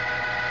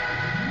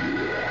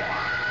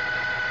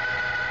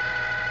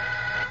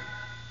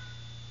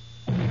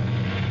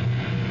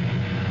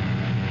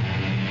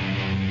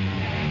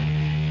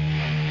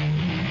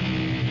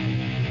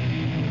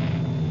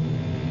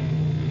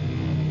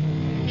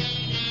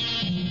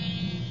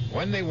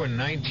 When they were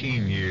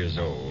 19 years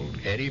old,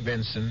 Eddie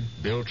Benson,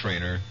 Bill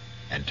Traynor,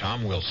 and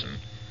Tom Wilson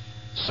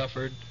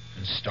suffered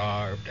and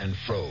starved and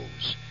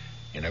froze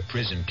in a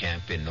prison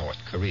camp in North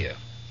Korea.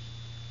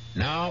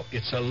 Now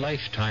it's a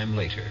lifetime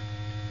later,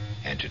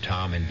 and to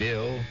Tom and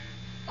Bill,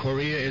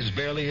 Korea is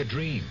barely a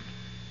dream.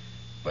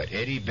 But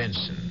Eddie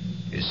Benson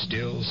is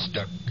still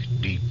stuck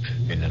deep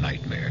in the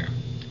nightmare,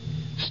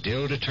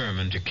 still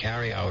determined to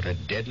carry out a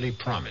deadly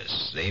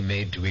promise they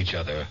made to each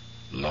other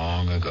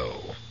long ago.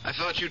 I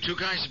thought you two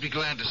guys would be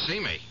glad to see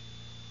me.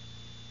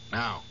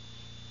 Now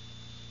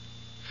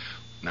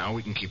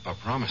we can keep our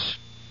promise.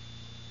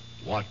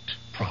 What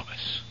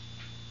promise?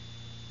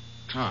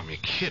 Tom, you're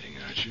kidding,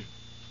 aren't you?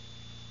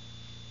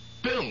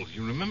 Bill,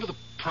 you remember the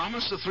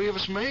promise the three of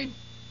us made?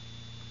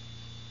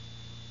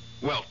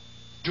 Well,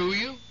 do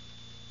you?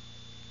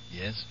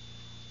 Yes.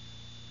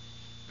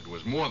 It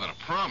was more than a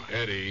promise.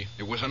 Eddie.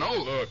 It was an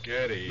oath. Look,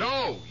 Eddie.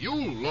 No, you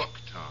look,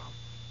 Tom.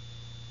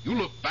 You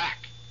look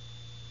back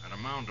at a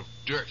mound of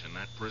dirt in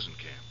that prison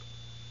camp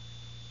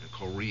in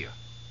Korea.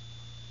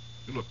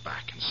 You look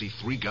back and see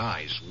three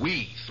guys.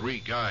 We three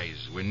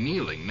guys were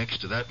kneeling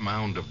next to that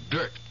mound of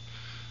dirt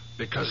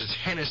because it's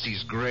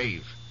Hennessy's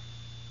grave.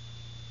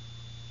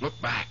 Look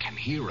back and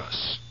hear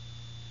us.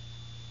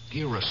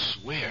 Hear us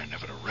swear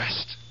never to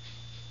rest.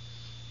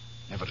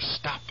 Never to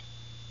stop.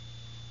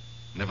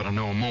 Never to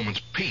know a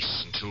moment's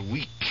peace until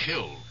we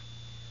kill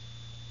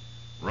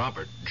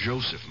Robert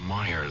Joseph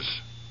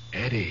Myers.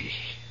 Eddie,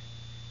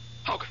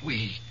 how could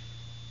we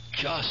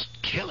just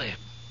kill him?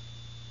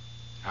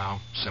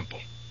 How? Simple.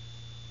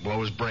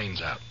 Blow his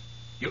brains out.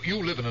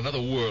 You live in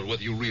another world,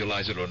 whether you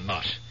realize it or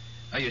not.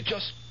 Now, you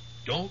just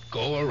don't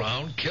go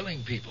around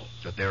killing people.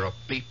 That there are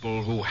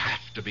people who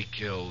have to be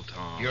killed,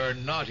 Tom. You're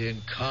not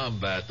in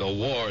combat. The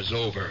war's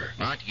over.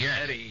 Not yet.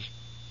 Eddie,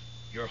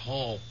 you're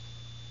home.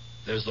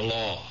 There's the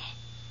law.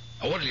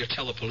 Now, what will you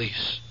tell the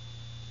police?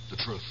 The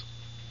truth.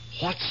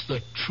 What's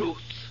the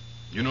truth?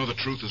 You know the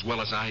truth as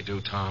well as I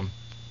do, Tom.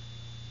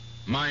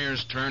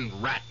 Myers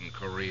turned rat in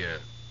Korea.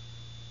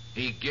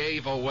 He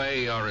gave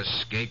away our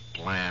escape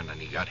plan, and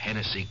he got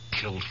Hennessy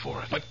killed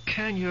for it. But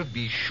can you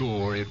be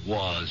sure it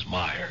was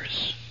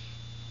Myers?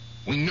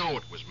 We know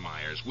it was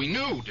Myers. We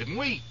knew, didn't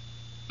we?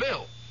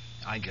 Bill.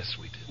 I guess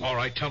we did. All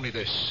right, tell me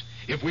this.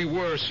 If we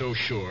were so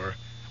sure,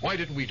 why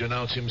didn't we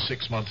denounce him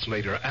 6 months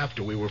later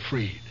after we were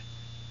freed?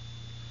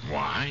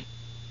 Why?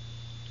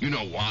 You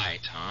know why,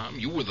 Tom.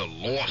 You were the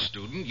law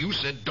student. You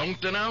said don't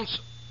denounce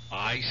him.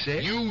 I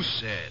said? You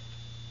said.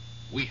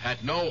 We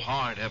had no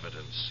hard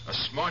evidence. A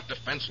smart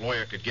defense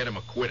lawyer could get him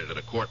acquitted at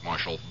a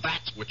court-martial.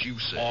 That's what you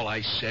said. All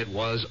I said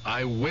was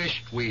I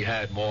wished we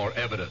had more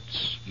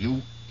evidence.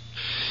 You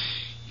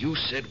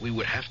said we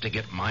would have to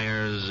get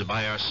Myers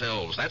by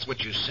ourselves. That's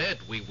what you said.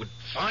 We would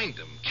find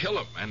him, kill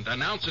him, and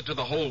announce it to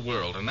the whole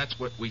world, and that's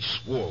what we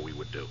swore we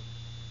would do.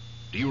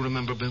 Do you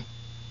remember, Bill?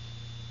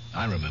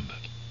 I remember.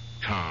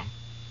 Tom?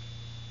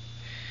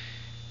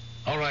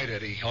 All right,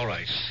 Eddie, all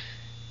right.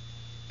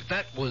 But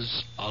that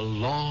was a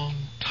long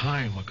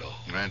time ago.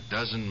 That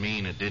doesn't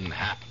mean it didn't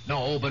happen.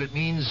 No, but it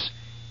means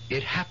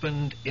it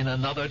happened in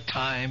another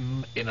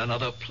time, in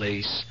another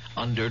place,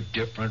 under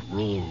different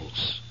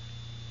rules.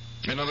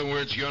 In other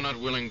words, you're not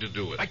willing to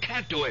do it. I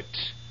can't do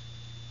it.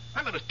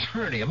 I'm an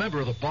attorney, a member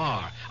of the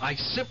bar. I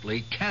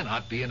simply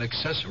cannot be an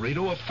accessory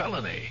to a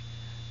felony.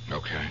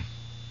 Okay.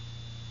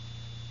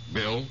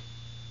 Bill,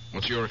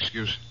 what's your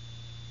excuse?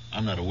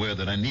 I'm not aware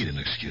that I need an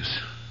excuse.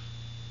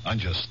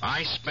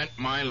 I spent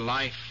my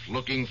life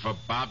looking for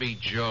Bobby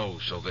Joe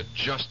so that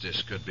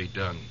justice could be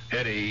done.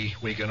 Eddie,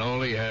 we can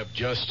only have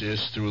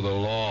justice through the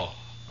law.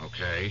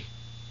 Okay.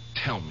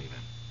 Tell me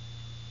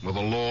then. Will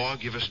the law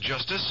give us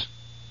justice?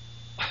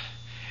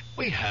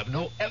 We have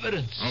no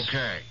evidence.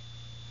 Okay.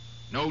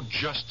 No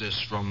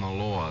justice from the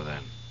law,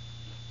 then.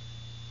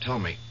 Tell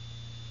me,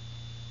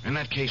 in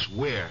that case,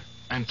 where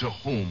and to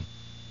whom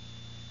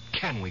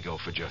can we go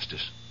for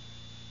justice?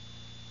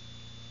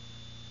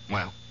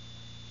 Well,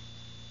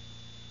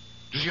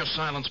 does your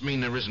silence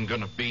mean there isn't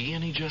going to be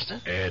any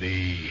justice?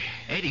 Eddie.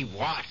 Eddie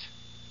what?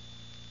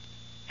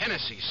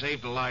 Hennessy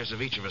saved the lives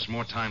of each of us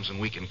more times than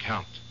we can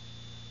count.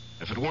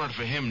 If it weren't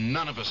for him,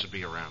 none of us would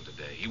be around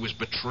today. He was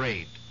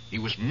betrayed. He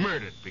was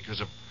murdered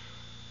because of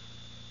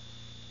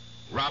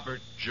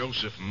Robert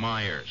Joseph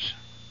Myers.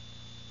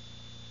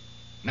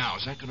 Now,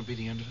 is that going to be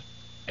the end of it?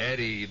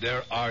 Eddie,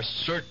 there are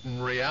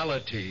certain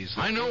realities.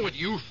 I know what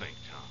you think,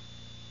 Tom.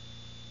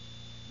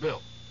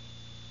 Bill,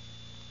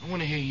 I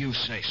want to hear you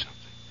say something.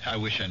 I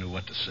wish I knew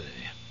what to say.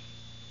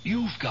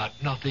 You've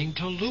got nothing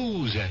to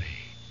lose, Eddie.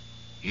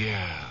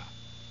 Yeah,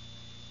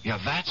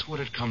 that's what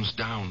it comes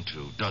down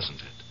to,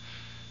 doesn't it?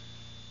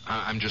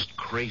 I'm just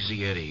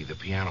Crazy Eddie, the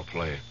piano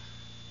player.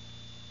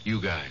 You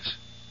guys,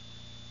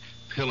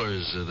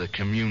 pillars of the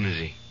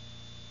community.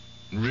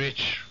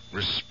 Rich,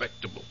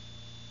 respectable,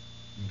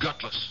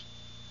 gutless.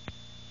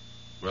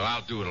 Well,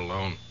 I'll do it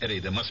alone. Eddie,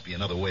 there must be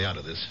another way out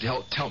of this.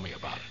 Tell me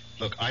about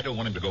it. Look, I don't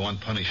want him to go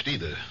unpunished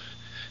either.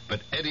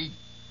 But Eddie,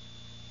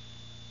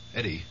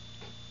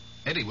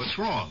 what's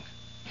wrong?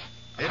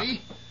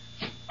 Eddie?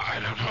 I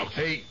don't know.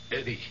 Hey,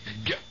 Eddie.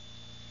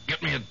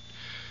 Get me a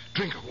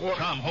drink of water.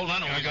 Tom, hold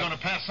on, or he's going to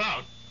pass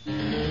out.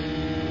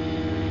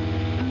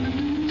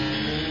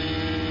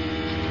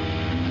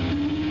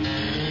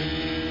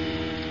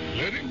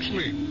 Let him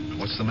sleep.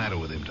 What's the matter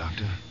with him,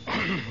 Doctor?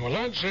 Well,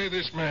 I'd say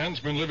this man's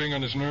been living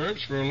on his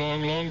nerves for a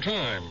long, long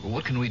time. Well,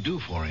 what can we do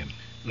for him?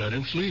 Let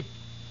him sleep.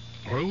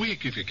 For a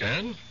week, if you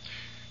can.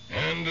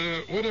 And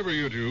whatever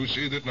you do,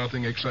 see that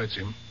nothing excites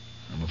him.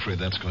 I'm afraid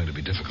that's going to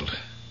be difficult.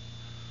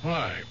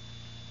 Why?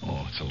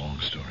 Oh, it's a long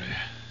story.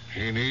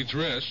 He needs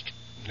rest.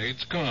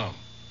 Needs calm.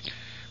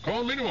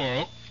 Call me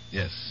tomorrow.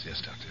 Yes,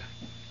 Doctor.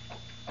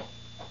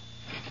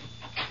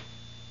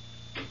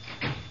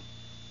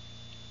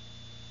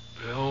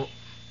 Bill.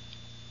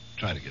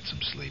 Try to get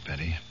some sleep,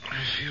 Eddie.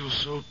 I feel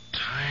so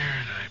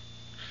tired.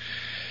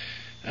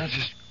 I'll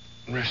just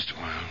rest a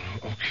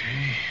while,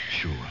 okay?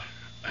 Sure.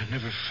 I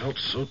never felt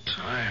so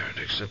tired,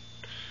 except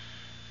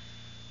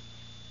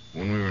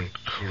when we were in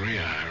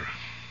Korea.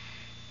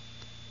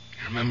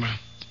 I remember?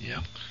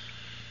 Yeah.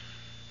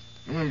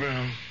 Remember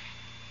how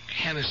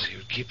Hennessy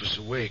would keep us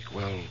awake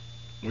while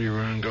we were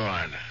on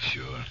guard?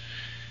 Sure.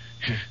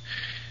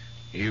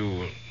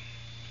 You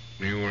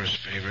were his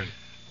favorite?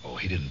 Oh,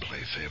 he didn't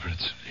play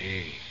favorites.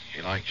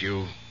 He liked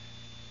you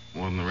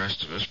more than the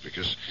rest of us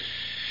because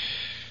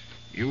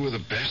you were the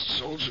best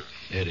soldier.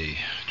 Eddie,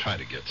 try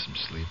to get some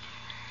sleep.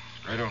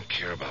 I don't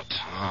care about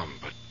Tom,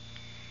 but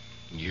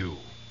you,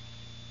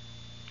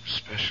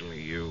 especially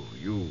you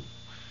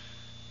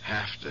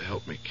have to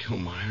help me kill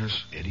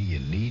Myers. Eddie, you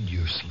need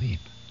your sleep.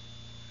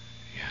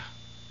 Yeah.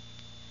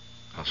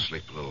 I'll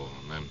sleep a little,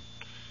 and then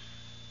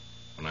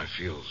when I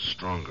feel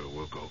stronger,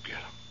 we'll go get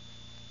him.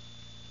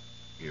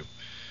 You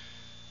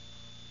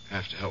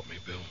have to help me,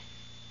 Bill.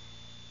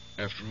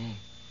 After all,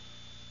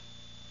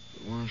 if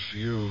it weren't for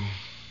you...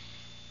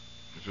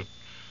 If it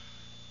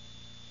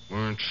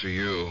weren't for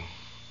you...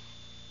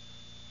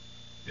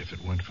 If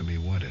it weren't for me,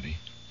 what, Eddie?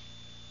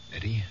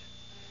 Eddie?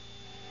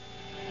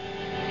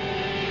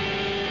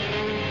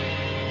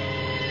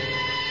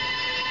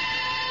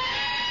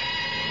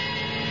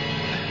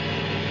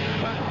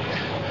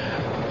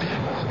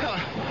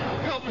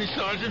 Help me,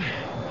 Sergeant.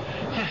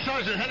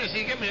 Sergeant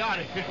Hennessy, get me out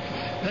of here.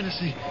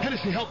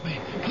 Hennessy, help me.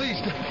 Please,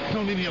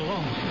 don't leave me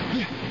alone.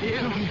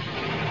 Bill.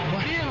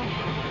 Bill.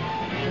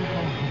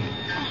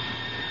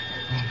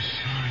 I'm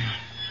sorry.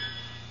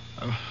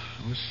 I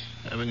was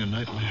having a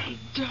nightmare. Oh,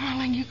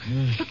 darling,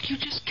 look, you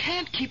just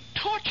can't keep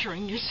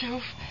torturing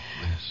yourself.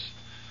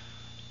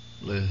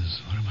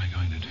 Liz, what am I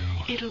going to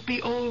do? It'll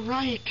be all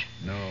right.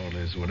 No,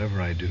 Liz,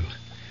 whatever I do,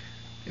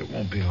 it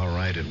won't be all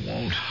right. It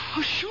won't.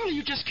 Oh, surely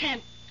you just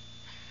can't.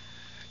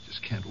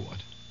 Just can't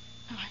what?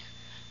 I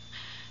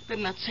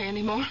better not say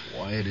any more.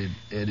 Why did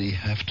Eddie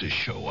have to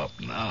show up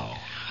now?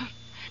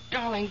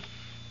 Darling,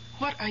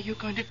 what are you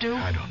going to do?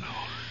 I don't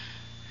know.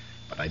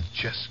 But I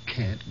just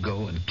can't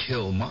go and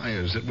kill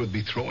Myers. It would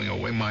be throwing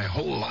away my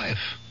whole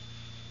life.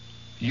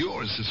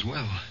 Yours as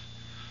well.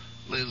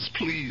 Liz,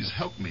 please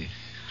help me.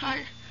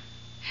 I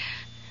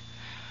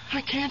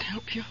can't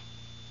help you.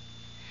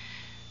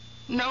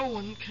 No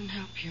one can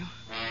help you.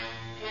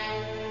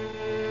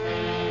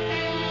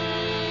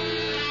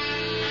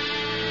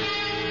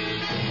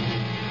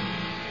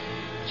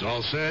 It's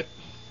all set.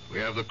 We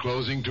have the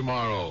closing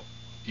tomorrow.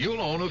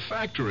 You'll own a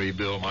factory,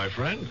 Bill, my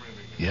friend.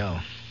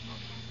 Yeah.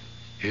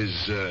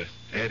 Is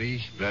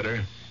Eddie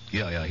better?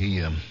 Yeah.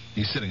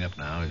 He's sitting up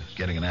now. He's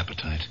getting an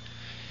appetite.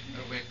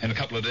 In a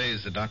couple of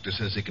days, the doctor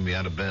says he can be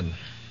out of bed.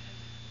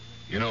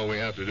 You know what we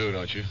have to do,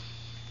 don't you?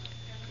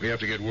 We have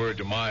to get word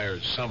to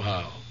Myers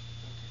somehow.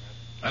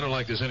 I don't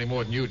like this any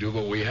more than you do,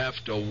 but we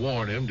have to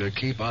warn him to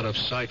keep out of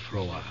sight for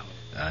a while.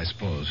 I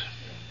suppose.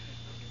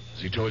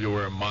 Has he told you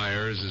where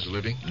Myers is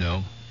living?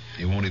 No.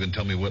 He won't even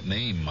tell me what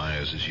name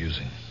Myers is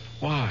using.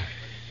 Why?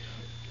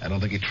 I don't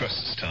think he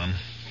trusts Tom.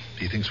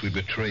 He thinks we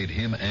betrayed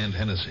him and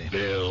Hennessy.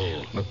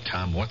 Bill. Look,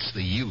 Tom, what's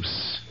the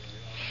use?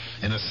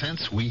 In a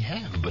sense, we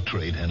have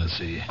betrayed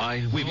Hennessy.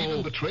 We've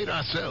even betrayed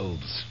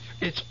ourselves.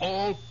 It's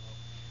all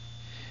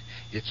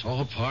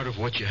part of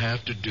what you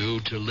have to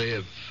do to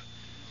live.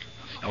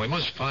 Now, we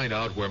must find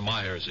out where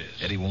Myers is.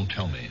 Eddie won't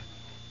tell me.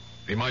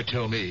 He might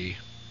tell me.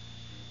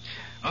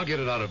 I'll get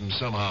it out of him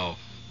somehow.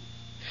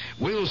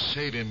 We'll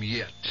save him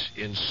yet,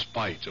 in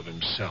spite of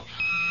himself.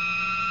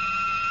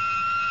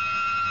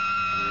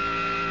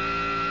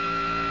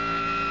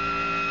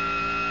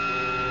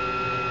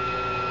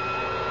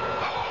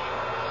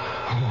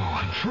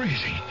 Oh, I'm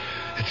freezing.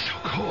 It's so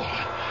cold.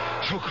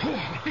 So cold.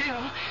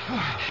 Bill,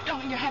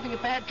 darling, you're having a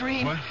bad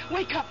dream. What?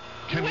 Wake up.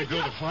 Can we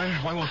build a fire?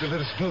 Why won't they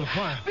let us build a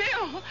fire?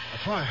 Bill! A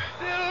fire?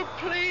 Bill,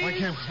 please.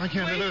 Why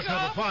can't they let us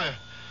have a fire?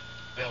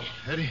 Bill.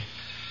 Eddie?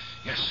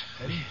 Yes.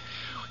 Eddie?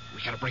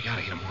 We gotta break out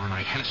of here tomorrow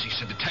night. Hennessy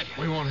said to tell you.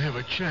 We won't have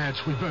a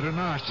chance. We better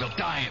not. We'll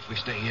die if we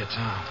stay here,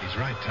 Tom. He's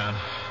right, Tom.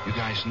 You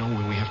guys know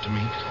where we have to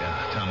meet?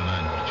 Yeah, Tom and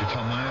I know. Did you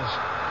tell Myers?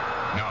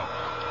 No.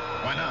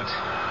 Why not?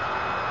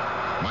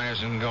 Myers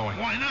isn't going.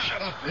 Why not?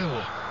 Shut up,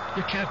 Bill.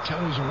 You can't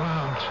tell he's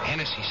around.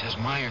 Hennessy says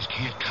Myers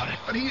can't cut it.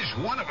 But he's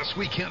one of us.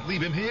 We can't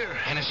leave him here.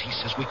 Hennessy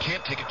says we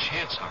can't take a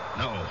chance on him.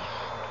 No.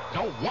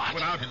 No what?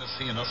 Without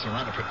Hennessy and us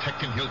around to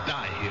protect him, he'll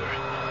die here.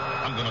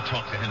 I'm going to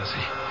talk to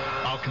Hennessy.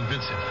 I'll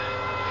convince him.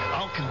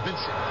 I'll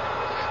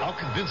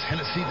convince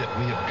Hennessy that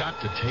we have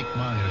got to take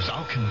Myers.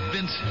 I'll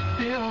convince him.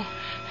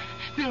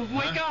 Bill,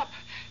 wake up.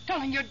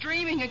 Darling, you're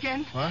dreaming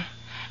again. What?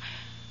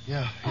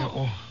 Yeah.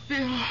 Oh.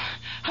 Bill,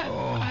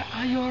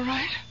 are you all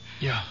right?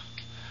 Yeah.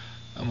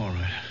 I'm all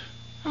right.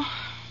 Oh.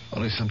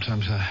 Only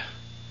sometimes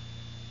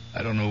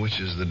I don't know which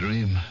is the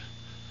dream.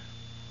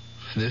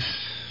 This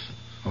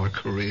or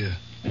Korea.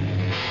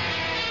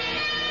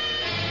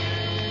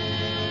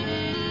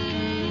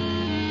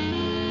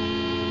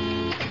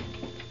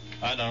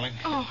 Hi, darling.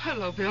 Oh,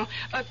 hello, Bill.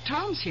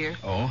 Tom's here.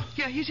 Oh?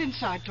 Yeah, he's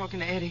inside talking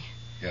to Eddie.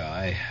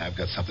 Yeah, I've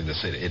got something to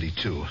say to Eddie,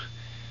 too.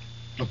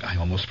 Look, I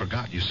almost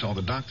forgot you saw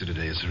the doctor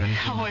today. Is there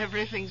anything? Oh,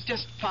 everything's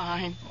just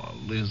fine. Oh,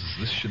 Liz,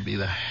 this should be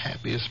the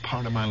happiest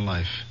part of my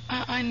life.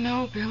 I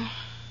know, Bill.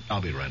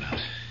 I'll be right out.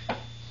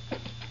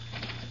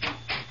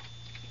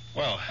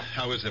 Well,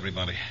 how is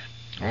everybody?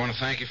 I want to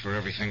thank you for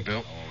everything,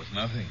 Bill. Oh, it's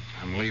nothing.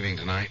 I'm leaving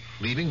tonight.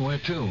 Leaving? Where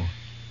to?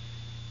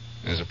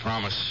 There's a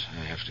promise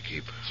I have to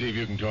keep. See if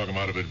you can talk him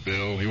out of it,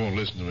 Bill. He won't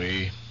listen to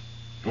me.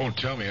 He won't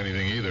tell me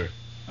anything either.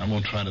 I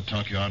won't try to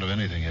talk you out of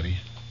anything, Eddie.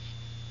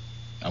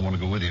 I want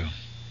to go with you.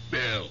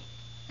 Bill.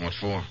 What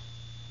for?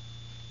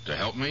 To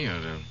help me or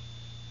to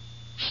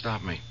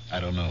stop me? I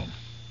don't know.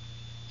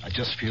 I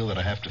just feel that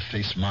I have to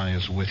face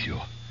Myers with you.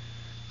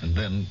 And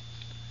then...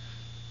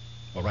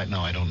 Well, right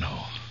now, I don't know.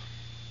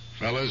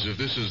 Fellas, if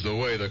this is the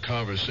way the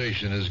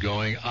conversation is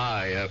going,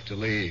 I have to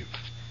leave.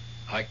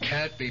 I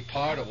can't be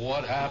part of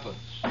what happens.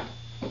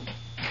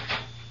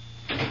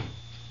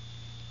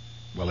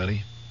 Well,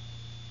 Eddie,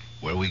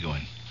 where are we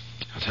going?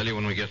 I'll tell you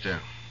when we get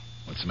there.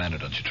 What's the matter?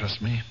 Don't you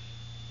trust me?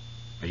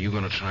 Are you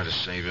going to try to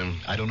save him?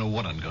 I don't know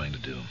what I'm going to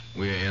do.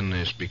 We're in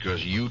this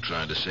because you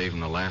tried to save him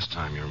the last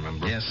time, you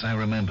remember? Yes, I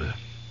remember.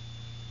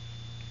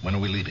 When are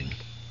we leaving?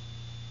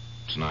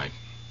 Tonight.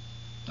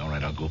 All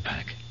right, I'll go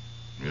pack.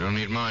 You don't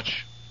need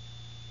much.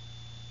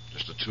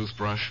 Just a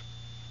toothbrush,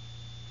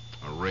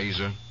 a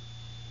razor,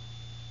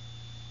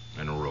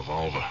 and a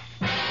revolver.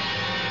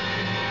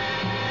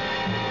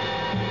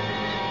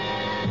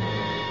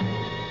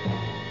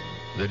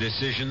 The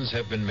decisions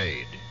have been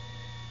made.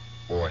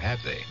 Or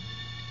have they?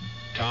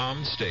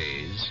 Tom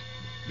stays,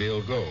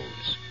 Bill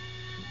goes.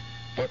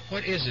 But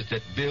what is it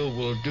that Bill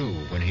will do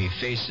when he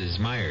faces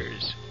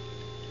Myers?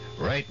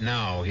 Right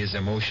now, his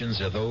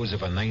emotions are those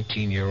of a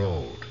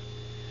 19-year-old.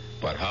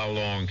 But how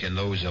long can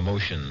those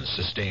emotions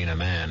sustain a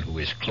man who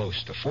is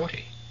close to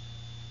 40?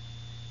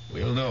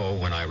 We'll know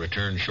when I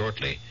return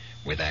shortly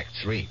with Act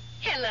 3.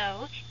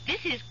 Hello,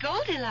 this is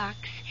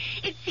Goldilocks.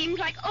 It seems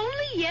like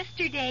only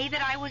yesterday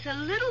that I was a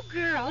little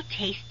girl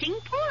tasting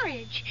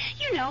porridge.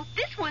 You know,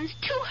 this one's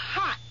too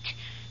hot.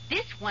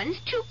 This one's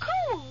too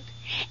cold.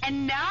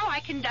 And now I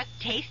conduct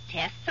taste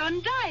tests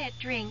on diet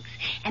drinks.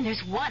 And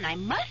there's one I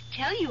must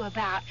tell you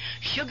about.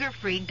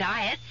 Sugar-free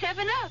Diet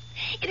 7-Up.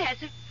 It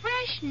has a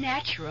fresh,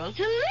 natural,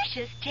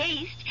 delicious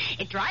taste.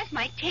 It drives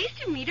my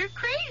taste-o-meter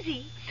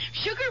crazy.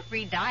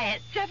 Sugar-free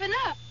Diet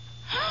 7-Up.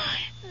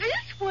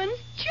 This one's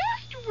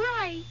just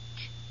right.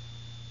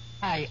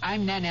 Hi,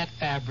 I'm Nanette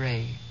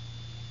Fabre.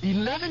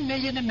 11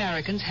 million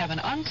Americans have an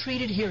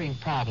untreated hearing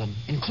problem,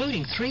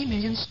 including 3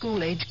 million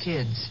school-age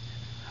kids.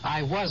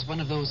 I was one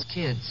of those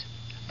kids,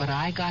 but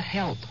I got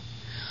help.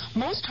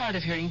 Most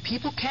hard-of-hearing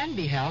people can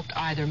be helped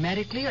either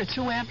medically or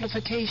through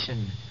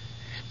amplification.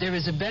 There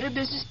is a Better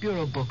Business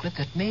Bureau booklet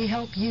that may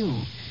help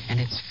you, and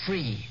it's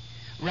free.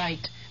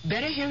 Write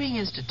Better Hearing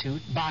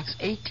Institute, Box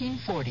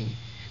 1840.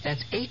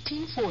 That's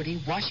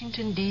 1840,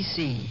 Washington,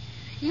 D.C.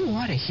 You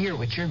want to hear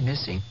what you're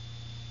missing.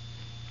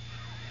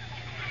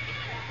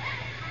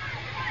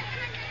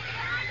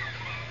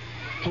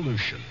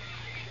 Pollution,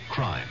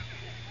 crime,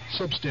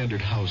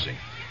 substandard housing,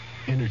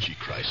 energy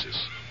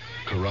crisis,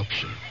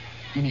 corruption,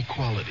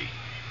 inequality,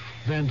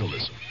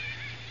 vandalism.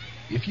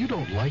 If you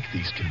don't like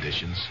these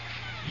conditions,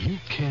 you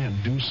can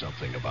do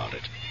something about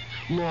it.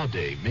 Law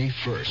Day, May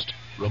 1st,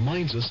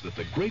 reminds us that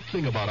the great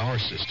thing about our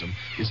system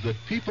is that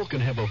people can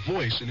have a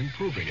voice in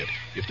improving it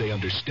if they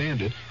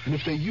understand it and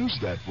if they use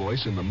that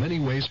voice in the many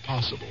ways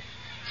possible.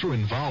 Through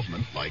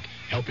involvement, like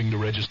helping to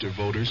register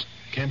voters,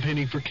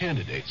 campaigning for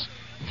candidates,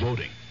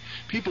 voting.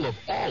 People of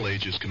all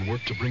ages can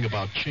work to bring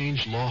about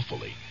change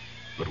lawfully.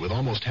 But with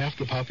almost half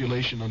the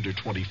population under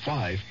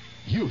 25,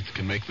 youth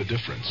can make the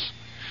difference.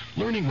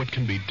 Learning what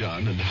can be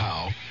done and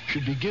how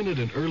should begin at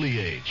an early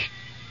age.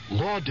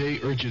 Law Day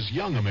urges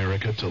young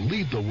America to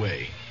lead the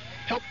way.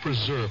 Help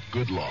preserve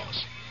good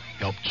laws.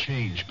 Help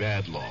change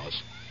bad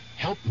laws.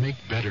 Help make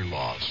better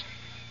laws.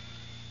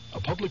 A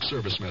public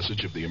service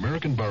message of the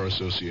American Bar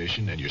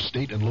Association and your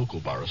state and local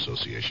bar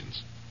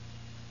associations.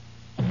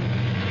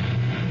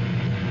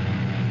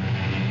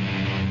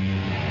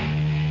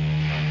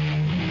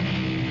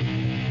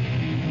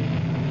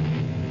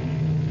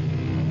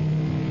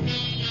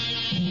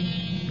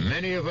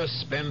 Many of us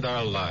spend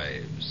our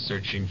lives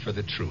searching for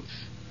the truth.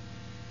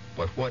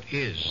 But what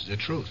is the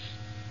truth?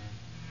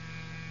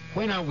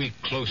 When are we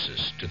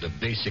closest to the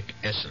basic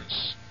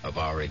essence of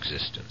our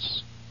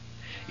existence?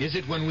 Is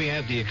it when we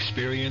have the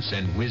experience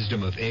and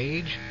wisdom of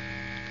age,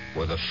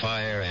 or the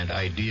fire and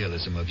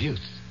idealism of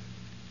youth?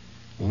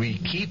 We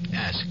keep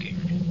asking,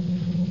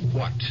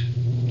 what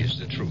is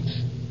the truth?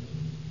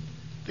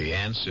 The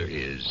answer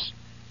is,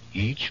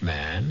 each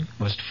man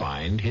must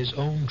find his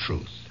own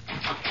truth.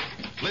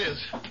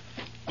 Liz,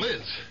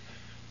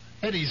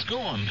 Eddie's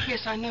gone.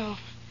 Yes, I know.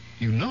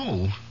 You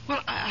know?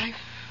 Well,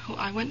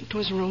 I went to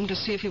his room to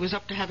see if he was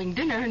up to having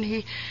dinner, and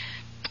he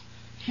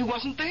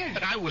wasn't there.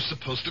 But I was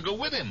supposed to go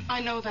with him.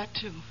 I know that,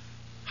 too.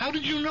 How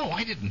did you know?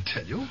 I didn't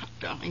tell you.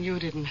 Darling, you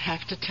didn't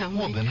have to tell me.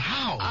 Well, then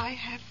how? I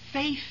have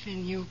faith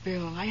in you,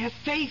 Bill. I have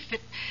faith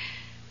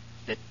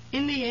that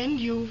in the end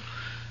you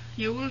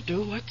will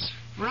do what's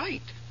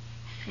right.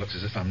 Looks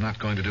as if I'm not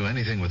going to do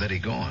anything with Eddie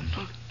gone.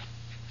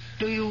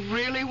 Do you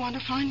really want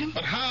to find him?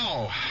 But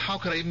how? How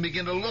could I even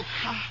begin to look?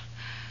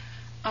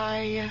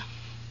 I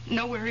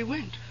know where he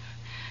went.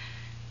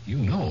 You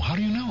know? How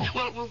do you know?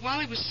 Well, while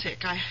he was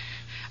sick,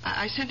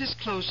 I sent his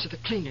clothes to the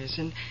cleaners,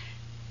 and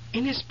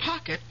in his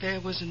pocket there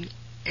was an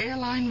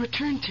airline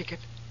return ticket.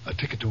 A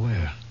ticket to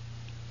where?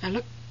 Now,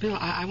 look, Bill,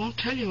 I won't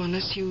tell you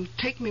unless you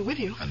take me with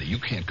you. Honey, you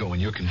can't go in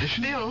your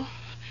condition. Bill,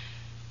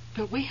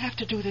 we have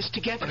to do this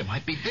together. But it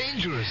might be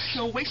dangerous.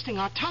 You're wasting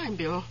our time,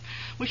 Bill.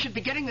 We should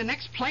be getting the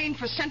next plane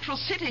for Central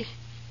City.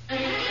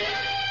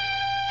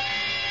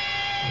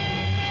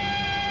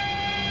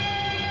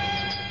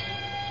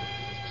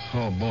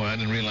 Oh, boy, I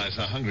didn't realize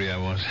how hungry I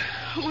was.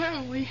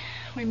 Well,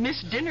 we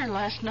missed dinner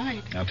last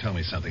night. Now, tell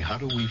me something. How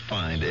do we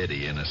find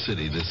Eddie in a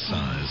city this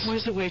size?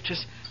 Where's the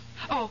waitress?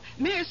 Oh,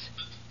 miss.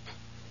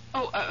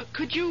 Oh,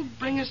 could you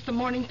bring us the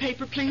morning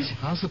paper, please?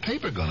 How's the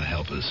paper going to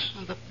help us?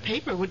 Well, the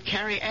paper would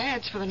carry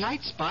ads for the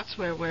night spots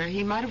where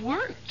he might have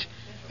worked.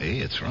 Hey,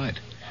 it's right.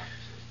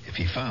 If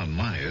he found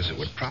Myers, it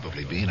would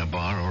probably be in a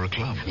bar or a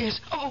club.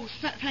 Yes. Oh,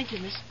 thank you,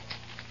 miss.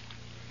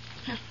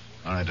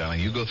 All right, darling,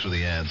 you go through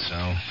the ads.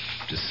 I'll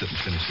just sit and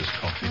finish this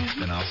coffee.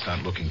 Then I'll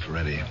start looking for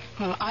Eddie.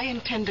 Well, I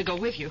intend to go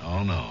with you.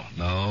 Oh, no.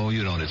 No,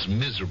 you don't. It's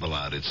miserable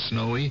out. It's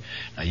snowy.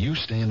 Now, you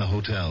stay in the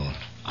hotel.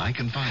 I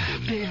can find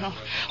him. Bill.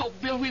 Oh,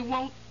 Bill, we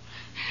won't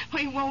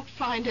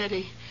find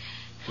Eddie.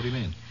 What do you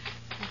mean?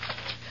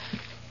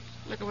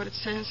 Look at what it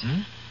says.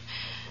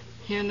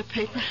 Here in the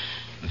paper.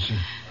 Let's see.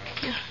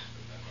 Yeah.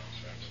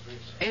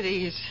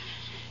 Eddie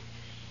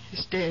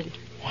is dead.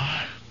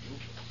 What?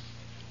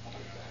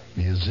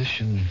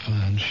 Musician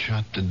found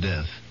shot to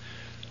death.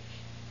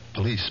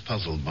 Police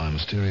puzzled by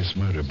mysterious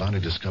murder. Body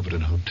discovered in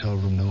hotel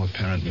room. No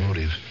apparent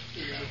motive.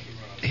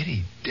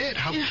 Eddie dead?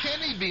 How can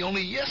he be?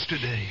 Only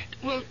yesterday.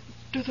 Well,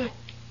 do the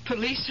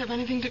police have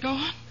anything to go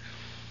on?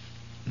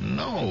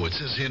 No, it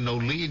says here no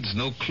leads,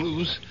 no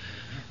clues.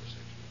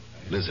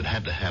 Liz, it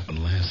had to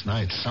happen last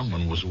night.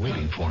 Someone was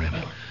waiting for him.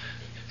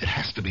 It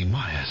has to be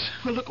Myers.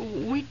 Well, look,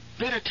 we'd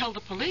better tell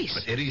the police.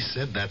 But Eddie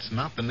said that's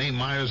not the name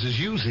Myers is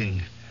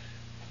using.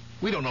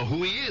 We don't know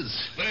who he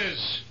is.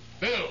 Liz,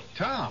 Bill.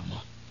 Tom,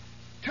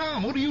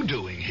 what are you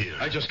doing here?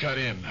 I just got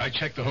in. I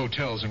checked the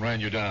hotels and ran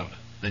you down.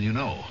 Then you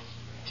know.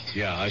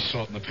 Yeah, I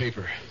saw it in the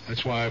paper.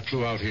 That's why I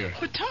flew out here.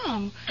 But,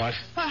 Tom... What?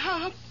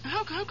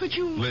 How could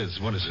you... Liz,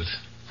 what is it?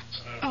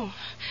 Oh,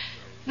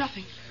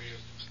 nothing.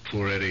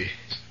 Poor Eddie.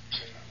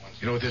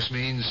 You know what this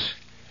means?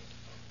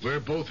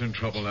 We're both in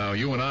trouble now,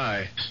 you and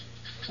I.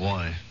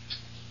 Why?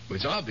 Well,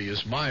 it's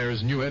obvious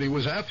Myers knew Eddie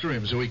was after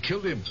him, so he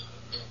killed him.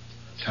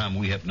 Tom,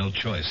 we have no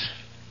choice.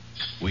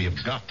 We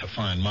have got to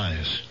find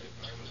Myers.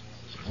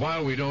 But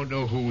while we don't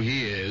know who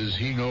he is,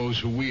 he knows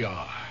who we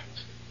are.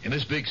 In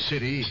this big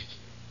city,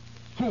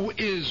 who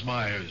is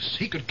Myers?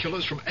 He could kill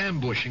us from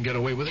ambush and get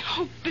away with it.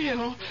 Oh,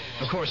 Bill.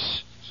 Of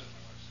course,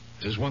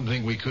 there's one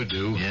thing we could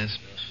do. Yes?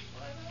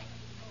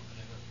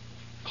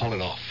 Call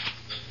it off.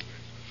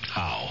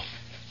 How?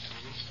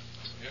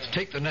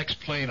 Take the next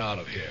plane out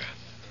of here.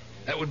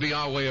 That would be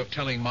our way of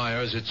telling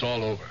Myers it's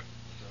all over.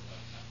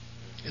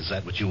 Is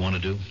that what you want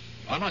to do?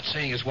 I'm not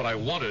saying it's what I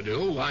want to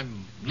do.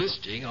 I'm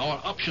listing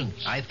our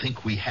options. I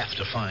think we have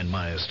to find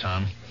Myers,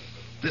 Tom.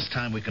 This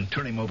time we can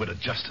turn him over to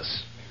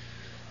justice.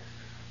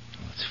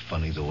 It's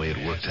funny the way it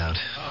worked out.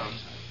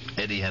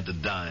 Eddie had to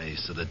die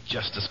so that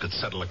justice could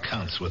settle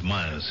accounts with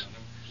Myers.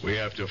 We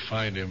have to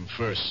find him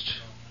first.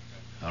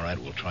 All right,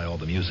 we'll try all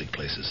the music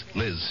places.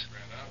 Liz,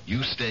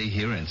 you stay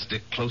here and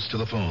stick close to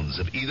the phones.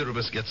 If either of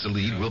us gets a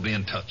lead, we'll be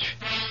in touch.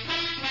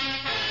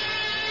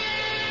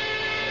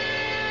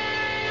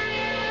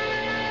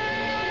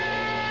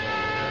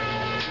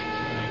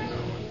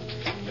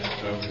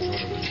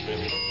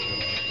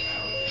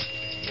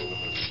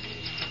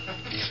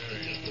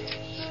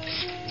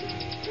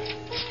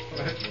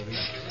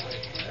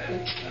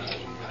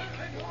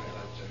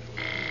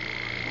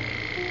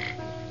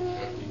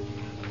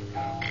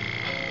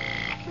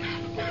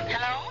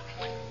 Hello?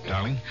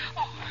 Darling?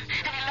 Oh,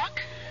 any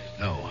luck?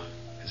 No.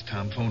 Has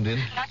Tom phoned in?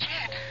 Not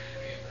yet.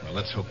 Well,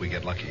 let's hope we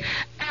get lucky.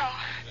 Bill,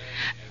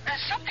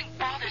 something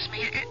bothers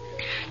me. It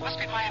must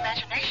be my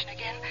imagination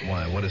again.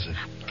 Why? What is it?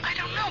 I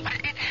don't know, but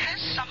it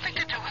has something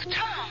to do with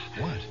Tom.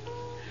 What?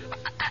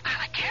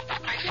 I can't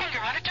put my finger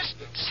on it. Just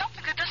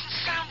something that doesn't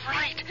sound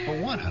right. For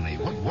what, honey?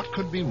 What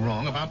could be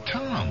wrong about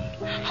Tom?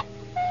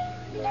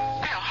 Bill, now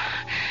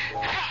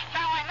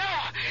I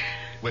know.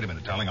 Wait a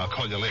minute, darling. I'll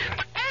call you later.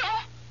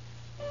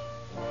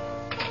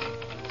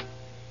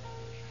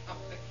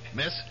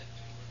 Miss?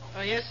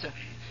 Oh, yes, sir.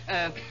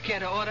 Care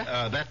to order?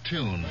 That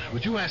tune.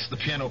 Would you ask the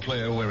piano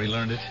player where he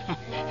learned it?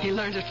 He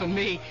learned it from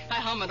me. I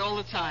hum it all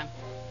the time.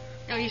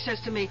 You know, he says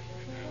to me,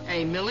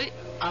 "Hey, Millie,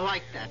 I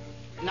like that."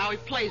 Now he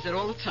plays it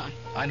all the time.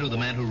 I knew the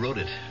man who wrote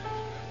it.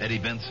 Eddie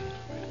Benson.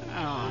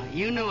 Oh,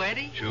 you knew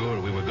Eddie? Sure,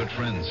 we were good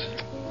friends.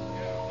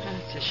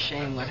 It's a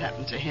shame what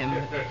happened to him.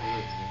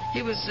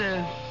 He was,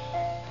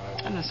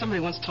 I don't know, somebody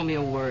once told me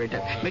a word.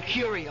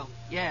 Mercurial.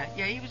 Yeah,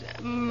 he was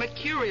a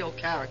mercurial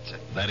character.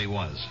 That he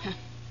was.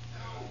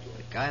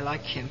 A guy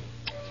like him.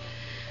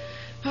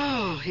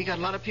 Oh, he got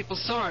a lot of people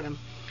sore at him.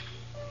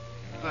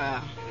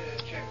 Well,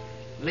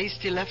 at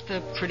least he left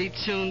a pretty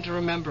tune to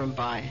remember him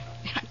by.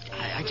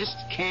 I just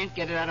can't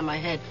get it out of my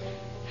head.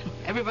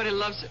 Everybody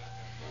loves it.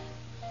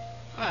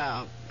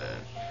 Well,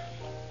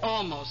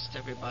 almost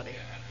everybody.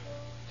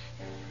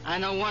 I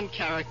know one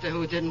character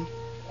who didn't.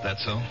 That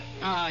so?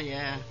 Oh,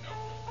 yeah.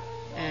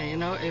 Yeah, you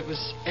know, it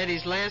was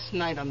Eddie's last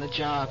night on the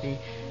job.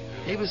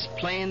 He was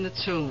playing the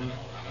tune.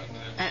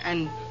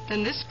 And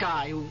then this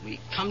guy, who he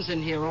comes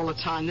in here all the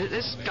time,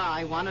 this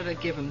guy wanted to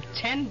give him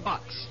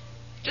 $10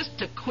 just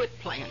to quit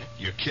playing it.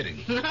 You're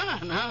kidding.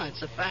 No,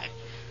 it's a fact.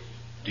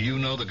 Do you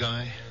know the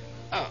guy?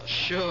 Oh,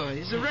 sure.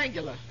 He's a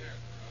regular.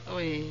 Oh,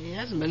 he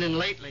hasn't been in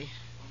lately.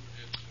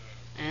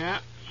 Yeah.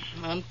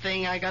 One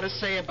thing I gotta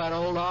say about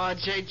old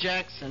R.J.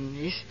 Jackson,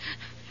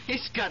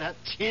 he's got a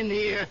tin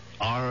ear.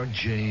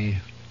 R.J.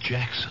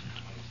 Jackson.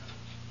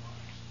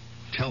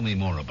 Tell me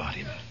more about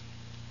him.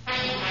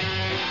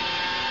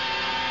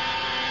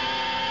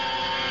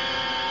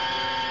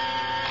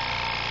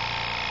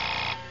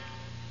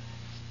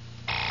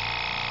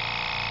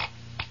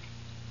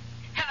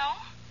 Hello?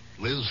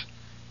 Liz,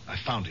 I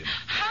found him.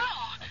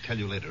 How? I'll tell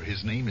you later.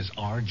 His name is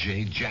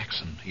R.J.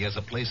 Jackson. He has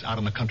a place out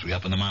in the country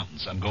up in the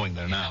mountains. I'm going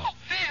there now. Oh,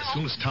 Bill. As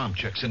soon as Tom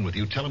checks in with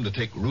you, tell him to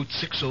take Route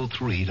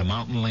 603 to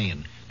Mountain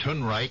Lane.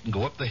 Turn right and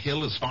go up the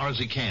hill as far as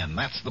he can.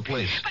 That's the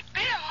place. But,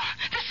 Bill,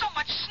 there's so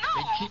much snow.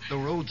 They keep the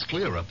roads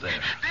clear up there.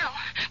 Bill,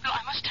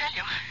 I must tell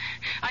you.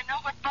 I know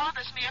what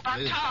bothers me about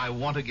Liz, Tom. I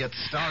want to get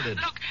started.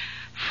 Look,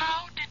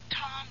 how did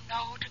Tom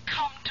know to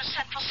come to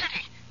Central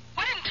City?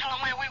 We didn't tell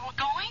him where we were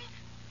going.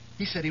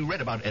 He said he read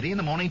about Eddie in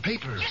the morning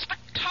paper. Yes, but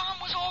Tom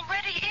was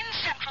already in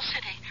Central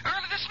City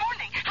early this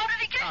morning. How did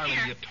he get Darling,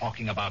 here? you're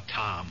talking about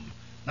Tom.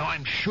 Now,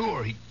 I'm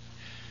sure he...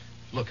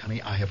 Look,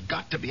 honey, I have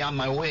got to be on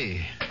my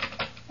way.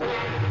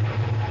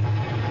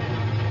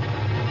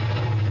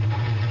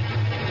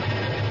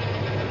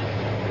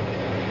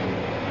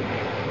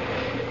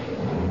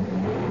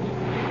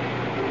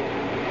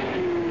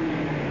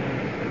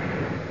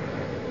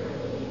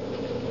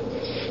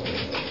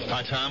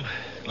 Hi, Tom.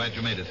 Glad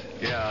you made it.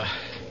 Yeah.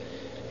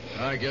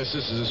 I guess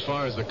this is as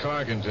far as the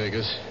car can take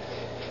us.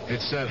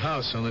 It's that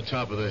house on the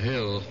top of the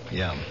hill.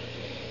 Yeah.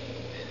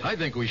 I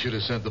think we should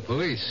have sent the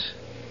police.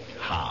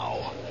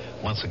 How?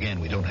 Once again,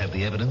 we don't have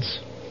the evidence?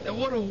 And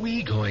what are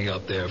we going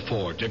up there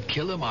for? To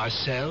kill him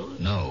ourselves?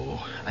 No.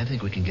 I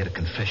think we can get a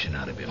confession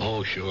out of him.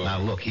 Oh, sure. Now,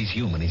 look, he's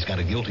human. He's got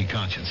a guilty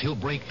conscience. He'll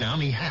break down.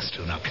 He has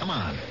to. Now, come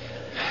on.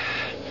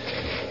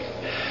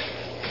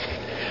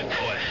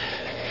 Boy,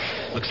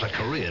 looks like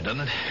Korea,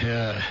 doesn't it?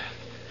 Yeah.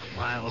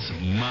 Miles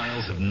and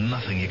miles of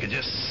nothing. You could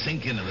just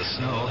sink into the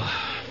snow.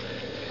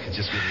 It could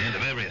just be the end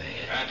of everything.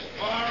 That's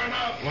far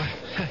enough. What?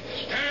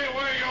 Stay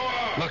where you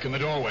are. Look in the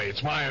doorway.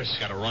 It's Myers. He's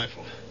got a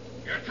rifle.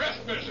 You're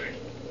trespassing.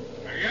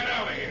 Now get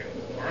out of here,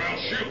 or I'll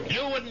shoot.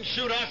 You wouldn't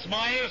shoot us,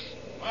 Myers.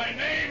 My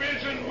name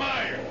isn't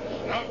Myers.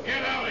 Now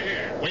get out of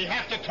here. We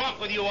have to talk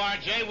with you,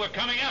 R.J. We're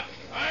coming up.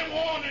 I'm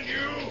warning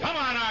you. Come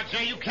on,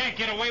 R.J. You can't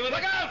get away with it.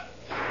 Look out!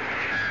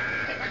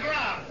 Hit the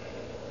ground.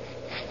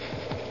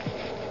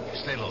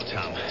 Stay low,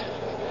 Tom.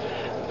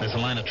 There's a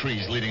line of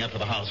trees leading up to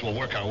the house. We'll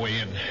work our way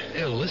in.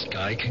 Hell, this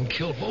guy can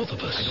kill both of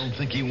us. I don't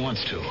think he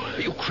wants to.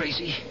 Are you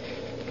crazy?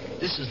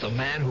 This is the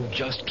man who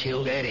just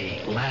killed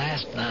Eddie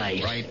last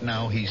night. Right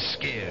now, he's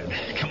scared.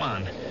 Come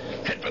on.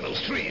 Head for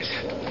those trees.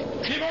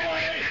 Keep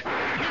away! Keep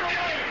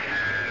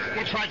away!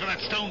 We'll try for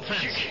that stone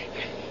fence.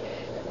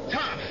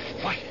 Tom,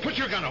 what? Put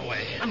your gun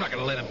away. I'm not going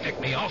to let him pick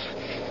me off.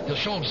 He'll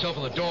show himself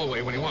in the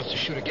doorway when he wants to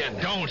shoot again.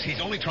 Don't.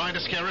 He's only trying to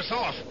scare us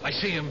off. I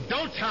see him.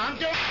 Don't, Tom.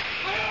 Don't.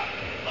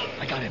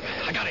 I got him.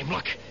 I got him.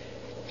 Look.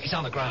 He's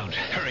on the ground.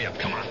 Hurry up.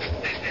 Come on.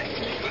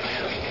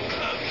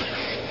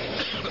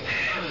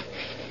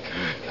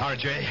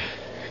 R.J.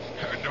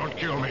 Don't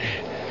kill me.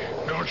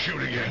 Don't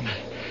shoot again.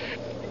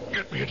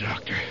 Get me a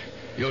doctor.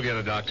 You'll get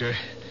a doctor.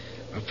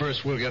 But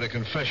first, we'll get a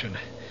confession.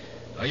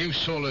 Now, you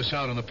sold us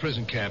out in the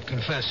prison camp.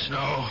 Confess.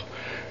 No,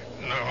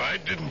 I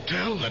didn't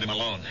tell. Let him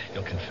alone.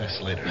 He'll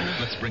confess later.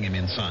 Let's bring him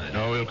inside.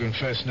 No, he'll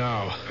confess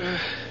now.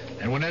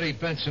 And when Eddie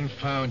Benson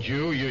found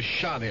you, you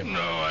shot him.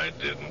 No, I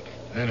didn't.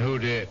 Then who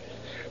did?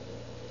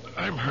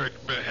 I'm hurt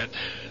bad.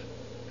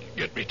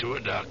 Get me to a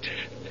doctor.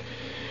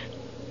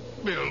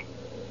 Bill,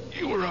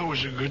 you were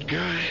always a good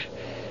guy.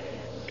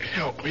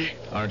 Help me.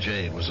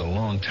 R.J., it was a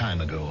long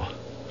time ago.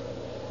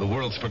 The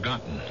world's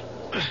forgotten.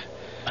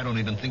 I don't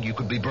even think you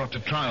could be brought to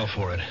trial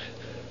for it.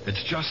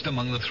 It's just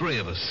among the three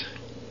of us.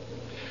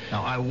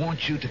 Now, I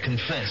want you to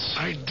confess.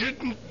 I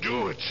didn't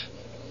do it.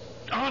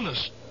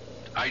 Honest,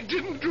 I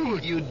didn't do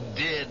it. You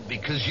did,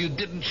 because you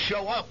didn't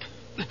show up.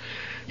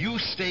 You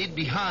stayed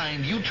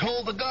behind. You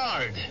told the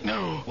guard.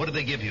 No. What did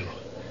they give you?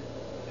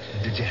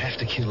 Did you have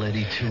to kill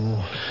Eddie, too?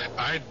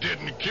 I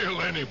didn't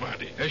kill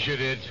anybody. Yes, you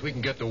did. We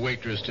can get the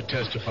waitress to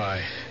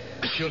testify.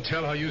 She'll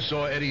tell how you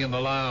saw Eddie in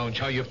the lounge,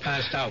 how you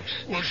passed out.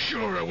 Well,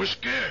 sure, I was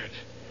scared.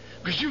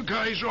 Because you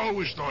guys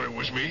always thought it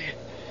was me.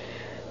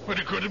 But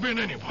it could have been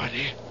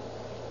anybody.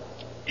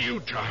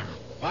 You, Tom.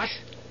 What?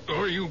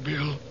 Or you,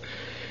 Bill.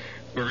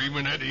 or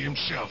even Eddie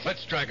himself.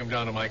 Let's drag him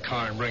down to my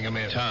car and bring him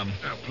in. Tom.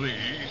 Now,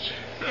 please.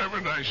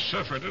 Haven't I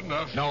suffered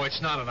enough? No,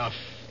 it's not enough.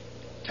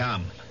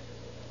 Tom,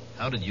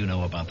 how did you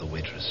know about the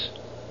waitress?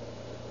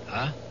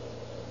 Huh?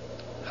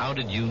 How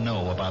did you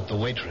know about the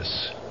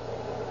waitress?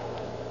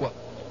 What?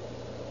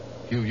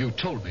 You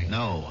told me.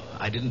 No,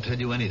 I didn't tell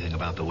you anything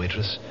about the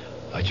waitress.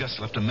 I just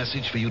left a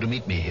message for you to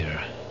meet me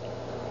here.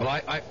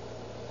 Well,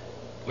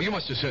 Well, you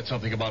must have said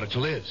something about it to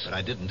Liz. But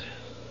I didn't.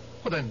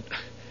 Well, then,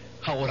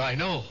 how would I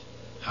know?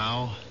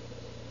 How?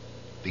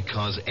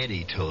 Because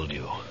Eddie told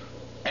you.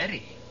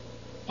 Eddie?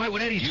 Why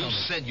would Eddie tell me? You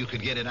said you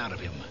could get it out of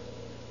him.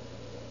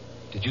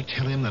 Did you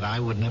tell him that I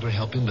would never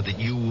help him, but that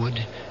you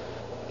would?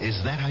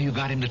 Is that how you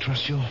got him to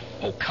trust you?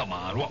 Oh, come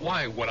on.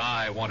 Why would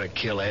I want to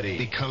kill Eddie?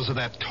 Because of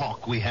that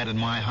talk we had in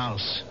my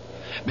house.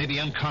 Maybe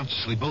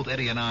unconsciously, both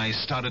Eddie and I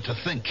started to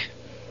think.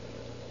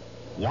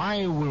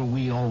 Why were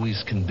we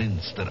always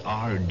convinced that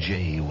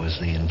R.J. was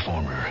the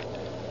informer?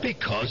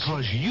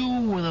 Because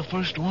you were the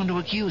first one to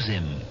accuse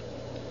him.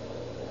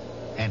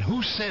 And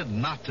who said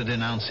not to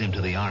denounce him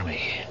to the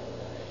Army?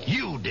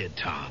 You did,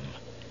 Tom.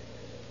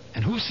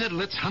 And who said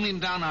let's hunt him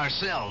down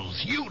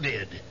ourselves? You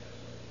did.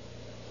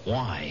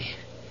 Why?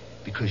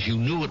 Because you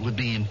knew it would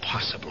be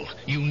impossible.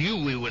 You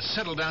knew we would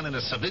settle down in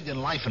a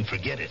civilian life and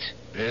forget it.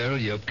 Bill,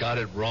 you've got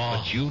it wrong.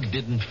 But you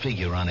didn't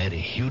figure on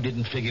Eddie. You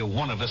didn't figure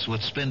one of us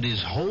would spend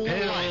his whole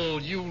life. Bill,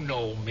 you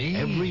know me.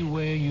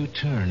 Everywhere you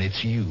turn,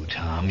 it's you,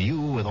 Tom. You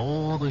with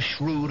all the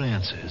shrewd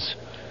answers.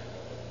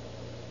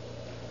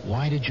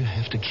 Why did you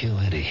have to kill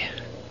Eddie?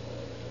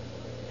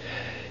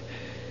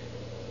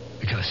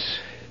 Because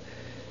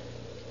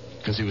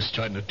he was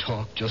starting to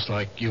talk just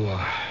like you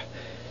are.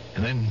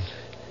 And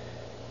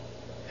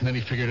then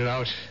he figured it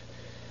out.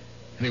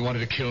 And he wanted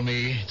to kill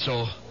me.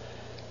 So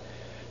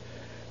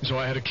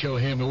I had to kill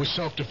him. It was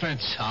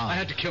self-defense. I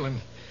had to kill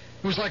him.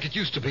 It was like it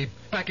used to be.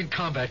 Back in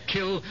combat.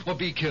 Kill or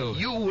be killed.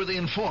 You were the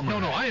informer.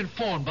 No, I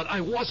informed, but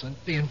I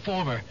wasn't the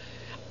informer.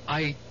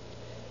 I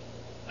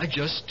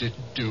just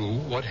didn't do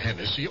what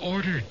Hennessy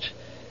ordered.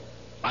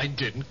 I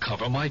didn't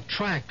cover my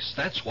tracks.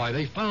 That's why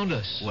they found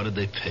us. What did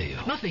they pay you?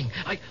 Nothing.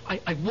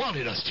 I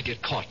wanted us to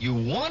get caught. You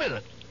wanted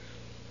it?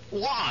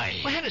 Why?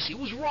 Well, Hennessy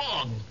was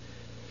wrong.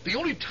 The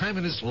only time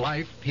in his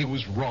life he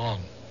was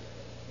wrong.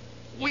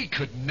 We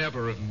could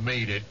never have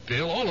made it,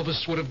 Bill. All of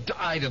us would have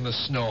died in the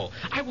snow.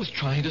 I was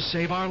trying to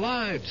save our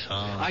lives.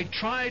 I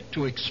tried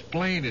to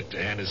explain it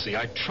to Hennessy.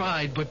 I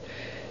tried, but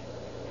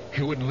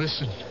he wouldn't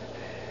listen.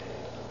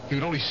 He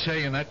would only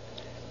say in that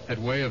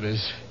way of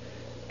his,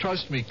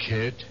 "Trust me,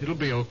 kid. It'll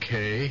be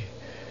okay."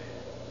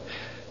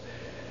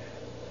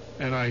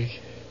 And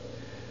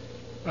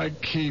I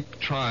keep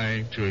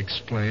trying to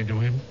explain to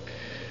him.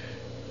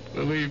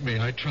 Believe me,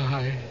 I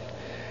try.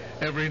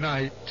 Every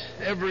night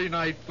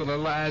for the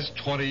last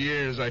 20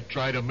 years, I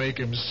try to make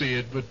him see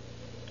it, but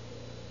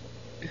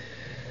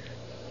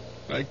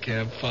I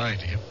can't find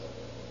him.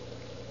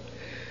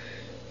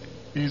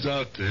 He's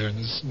out there in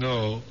the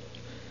snow,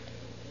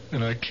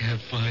 and I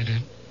can't find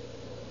him.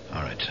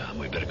 All right, Tom,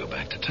 we better go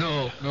back to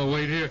town. No,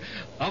 wait here.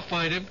 I'll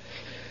find him.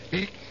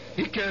 He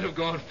can't have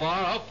gone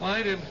far. I'll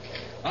find him.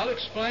 I'll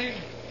explain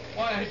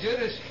why I did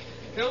it.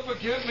 He'll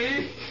forgive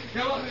me.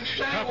 He'll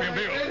understand. Stop him, why I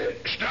did Bill.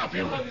 it. Stop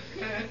him.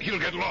 He'll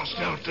get lost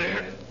out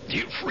there.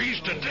 He'll freeze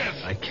to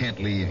death. I can't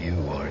leave you,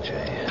 R.J.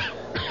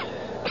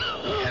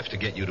 I have to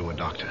get you to a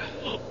doctor.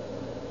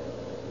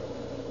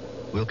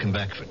 We'll come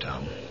back for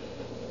Tom.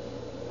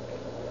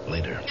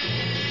 Later.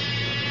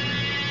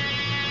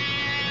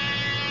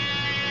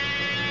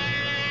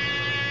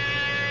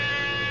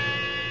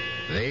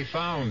 They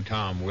found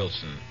Tom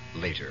Wilson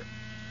later.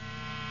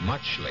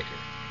 Much later.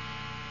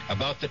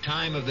 About the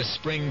time of the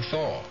spring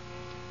thaw.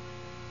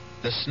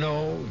 The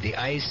snow, the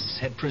ice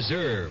had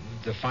preserved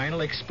the final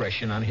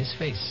expression on his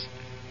face.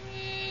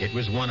 It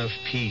was one of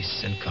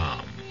peace and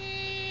calm.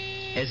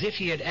 As if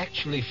he had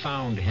actually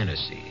found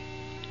Hennessy,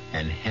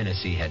 and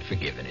Hennessy had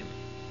forgiven him.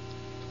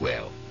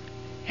 Well,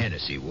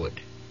 Hennessy would.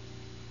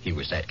 He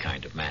was that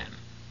kind of man.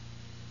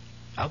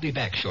 I'll be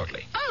back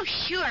shortly. Oh,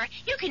 sure.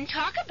 You can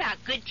talk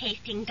about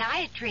good-tasting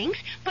diet drinks,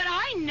 but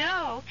I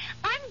know.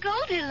 I'm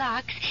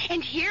Goldilocks,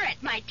 and here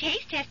at my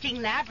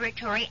taste-testing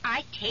laboratory,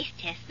 I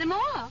taste-test them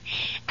all.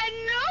 And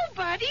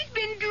nobody's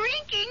been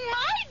drinking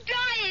my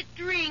diet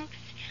drinks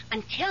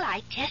until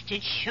I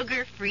tested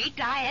sugar-free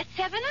Diet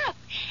 7-Up.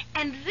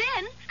 And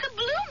then,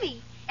 kabloomy!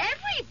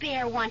 Every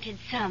bear wanted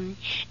some.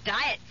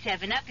 Diet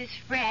 7-Up is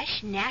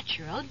fresh,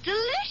 natural,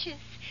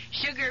 delicious.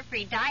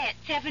 Sugar-free Diet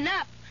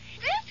 7-Up.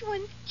 This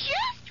one's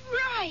just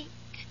right.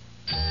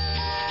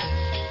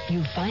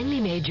 You finally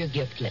made your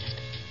gift list.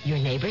 Your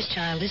neighbor's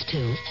child is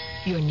 2,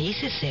 your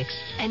niece is 6,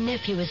 and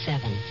nephew is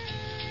 7.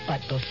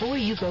 But before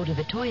you go to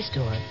the toy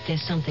store,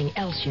 there's something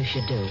else you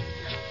should do.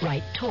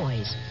 Write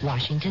Toys,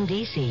 Washington,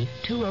 D.C.,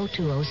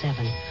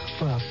 20207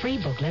 for a free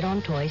booklet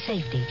on toy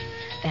safety.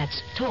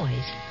 That's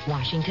Toys,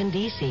 Washington,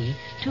 D.C.,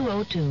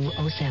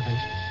 20207.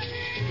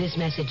 This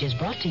message is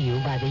brought to you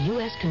by the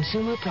U.S.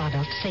 Consumer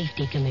Product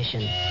Safety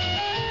Commission.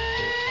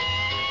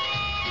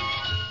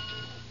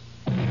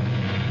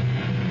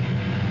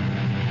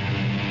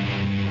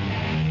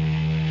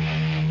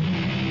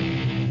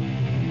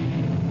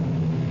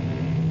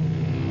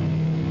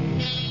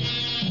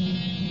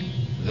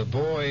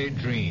 boy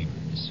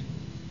dreams.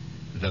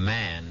 The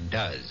man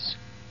does.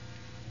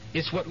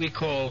 It's what we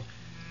call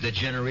the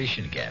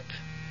generation gap.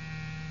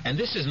 And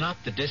this is not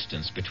the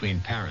distance between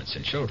parents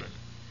and children.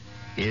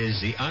 It is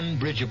the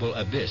unbridgeable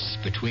abyss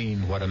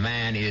between what a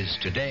man is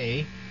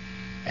today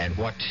and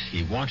what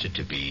he wanted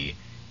to be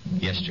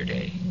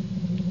yesterday.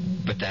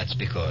 But that's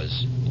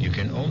because you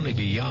can only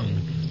be young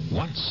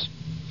once.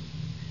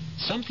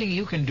 Something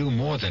you can do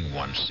more than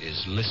once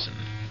is listen.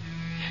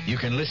 You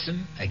can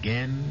listen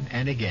again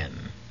and again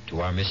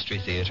to our Mystery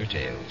Theater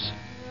tales.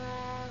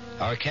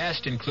 Our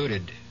cast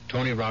included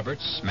Tony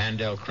Roberts,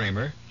 Mandel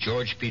Kramer,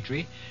 George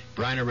Petrie,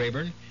 Bryna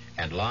Rayburn,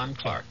 and Lon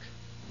Clark.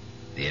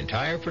 The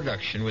entire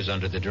production was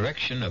under the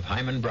direction of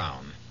Hyman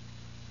Brown.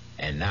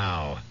 And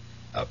now,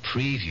 a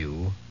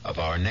preview of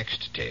our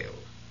next tale.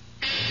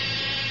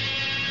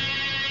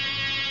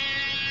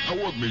 Now,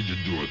 what made you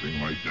do a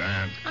thing like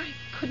that? I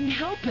couldn't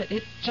help it.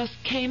 It just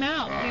came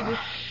out. We were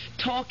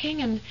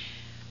talking, and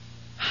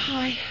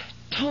I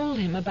told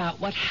him about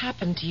what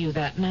happened to you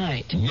that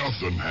night.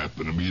 Nothing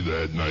happened to me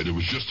that night. It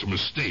was just a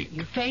mistake.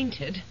 You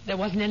fainted. There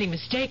wasn't any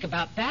mistake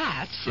about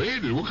that.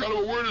 Fainted? What kind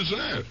of a word is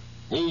that?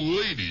 Old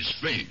ladies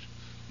faint.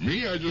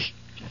 Me, I just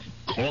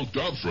conked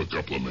out for a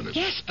couple of minutes.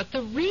 Yes, but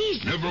the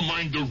reason... Never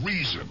mind the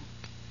reason.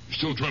 You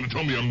still trying to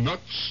tell me I'm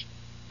nuts?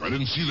 I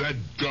didn't see that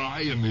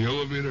guy in the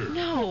elevator?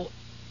 No,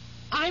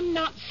 I'm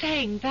not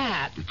saying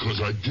that.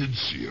 Because I did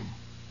see him.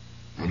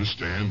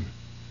 Understand?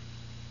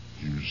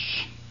 He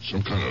was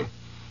some kind of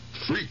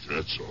freak,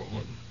 that's all.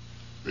 And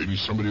maybe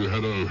somebody who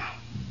had a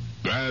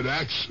bad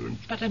accident.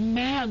 But a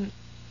man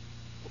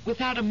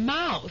without a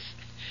mouth...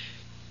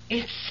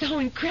 It's so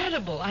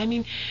incredible. I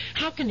mean,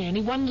 how can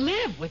anyone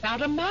live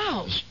without a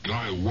mouth? This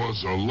guy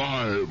was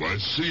alive. I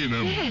seen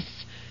him. Yes,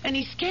 and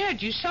he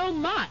scared you so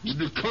much.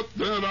 Did you cut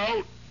that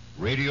out?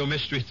 Radio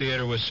Mystery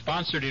Theater was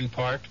sponsored in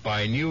part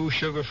by new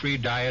sugar-free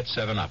Diet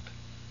 7-Up.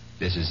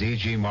 This is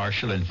E.G.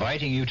 Marshall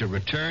inviting you to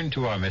return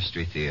to our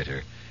Mystery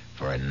Theater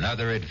for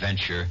another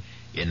adventure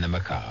in the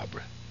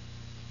macabre.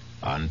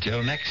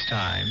 Until next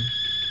time,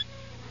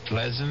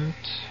 pleasant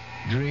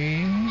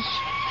dreams.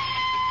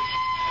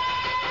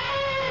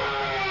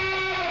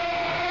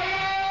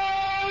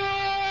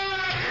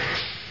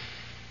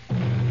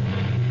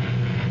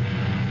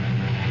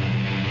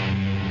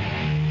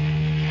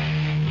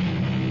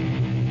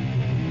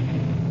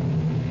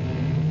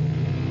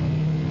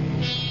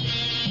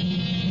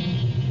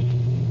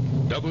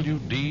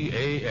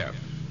 WDAF,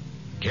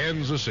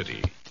 Kansas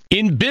City.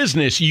 In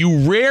business,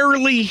 you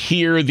rarely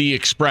hear the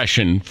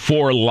expression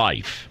for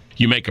life.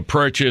 You make a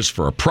purchase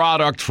for a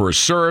product, for a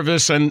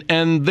service, and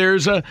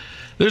there's a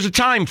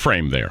time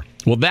frame there.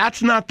 Well,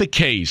 that's not the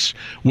case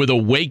with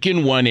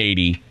Awaken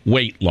 180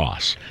 weight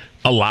loss.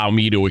 Allow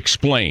me to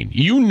explain.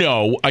 You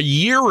know, a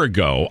year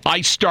ago,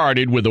 I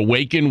started with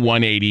Awaken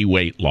 180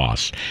 weight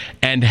loss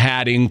and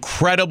had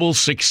incredible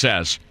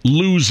success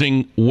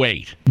losing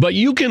weight. But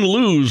you can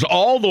lose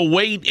all the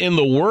weight in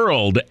the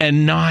world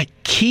and not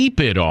keep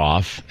it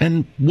off.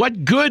 And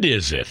what good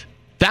is it?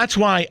 That's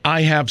why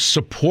I have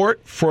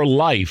support for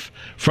life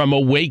from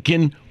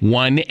Awaken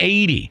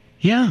 180.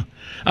 Yeah.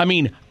 I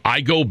mean,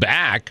 I go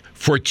back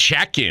for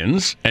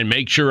check-ins and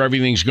make sure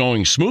everything's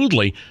going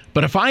smoothly.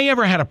 But if I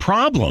ever had a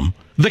problem,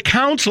 the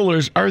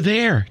counselors are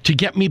there to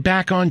get me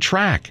back on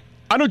track.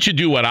 Why don't you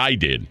do what I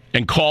did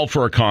and call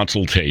for a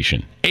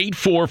consultation?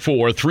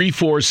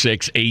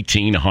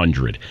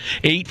 844-346-1800.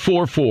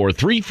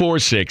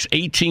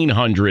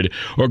 844-346-1800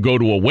 or go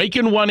to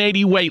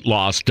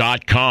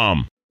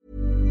awaken180weightloss.com.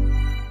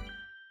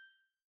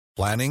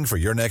 Planning for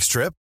your next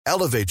trip?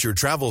 Elevate your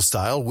travel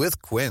style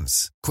with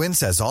Quince.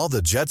 Quince has all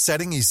the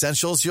jet-setting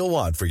essentials you'll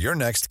want for your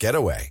next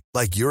getaway,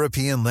 like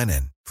European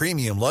linen,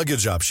 premium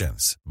luggage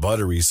options,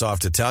 buttery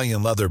soft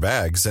Italian leather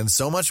bags, and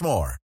so much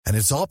more. And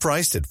it's all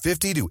priced at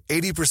 50 to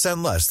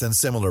 80% less than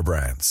similar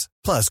brands.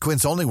 Plus,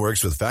 Quince only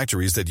works with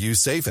factories that use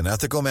safe and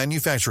ethical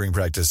manufacturing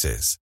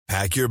practices.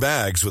 Pack your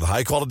bags with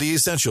high-quality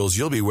essentials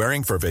you'll be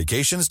wearing for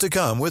vacations to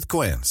come with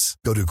Quince.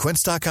 Go to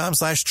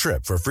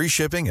quince.com/trip for free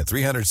shipping and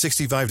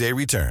 365-day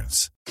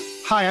returns.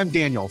 Hi, I'm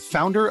Daniel,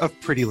 founder of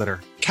Pretty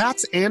Litter.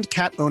 Cats and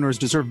cat owners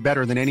deserve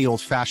better than any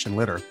old-fashioned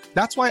litter.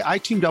 That's why I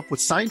teamed up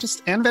with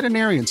scientists and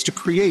veterinarians to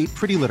create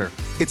Pretty Litter.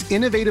 Its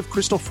innovative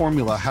crystal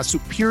formula has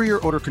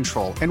superior odor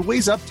control and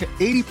weighs up to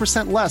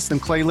 80% less than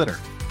clay litter.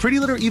 Pretty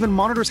Litter even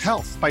monitors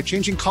health by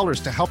changing colors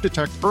to help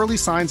detect early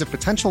signs of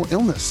potential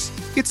illness.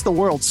 It's the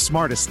world's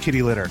smartest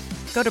kitty litter.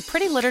 Go to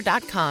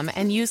prettylitter.com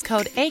and use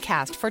code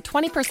ACAST for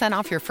 20%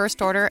 off your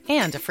first order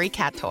and a free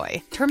cat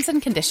toy. Terms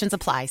and conditions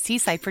apply. See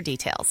site for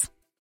details.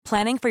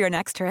 Planning for your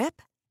next trip?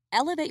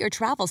 Elevate your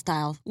travel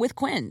style with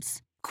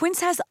Quince.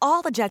 Quince has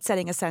all the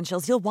jet-setting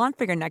essentials you'll want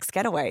for your next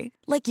getaway,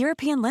 like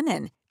European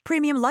linen,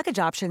 premium luggage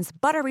options,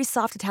 buttery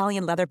soft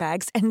Italian leather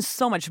bags, and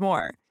so much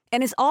more.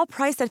 And is all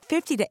priced at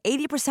 50 to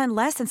 80%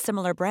 less than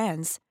similar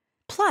brands.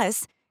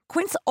 Plus,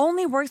 Quince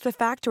only works with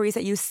factories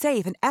that use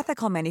safe and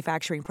ethical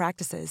manufacturing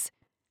practices.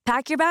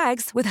 Pack your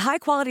bags with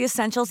high-quality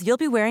essentials you'll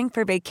be wearing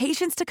for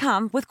vacations to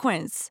come with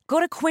Quince. Go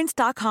to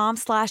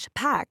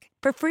quince.com/pack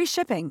for free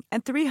shipping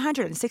and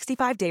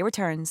 365-day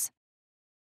returns.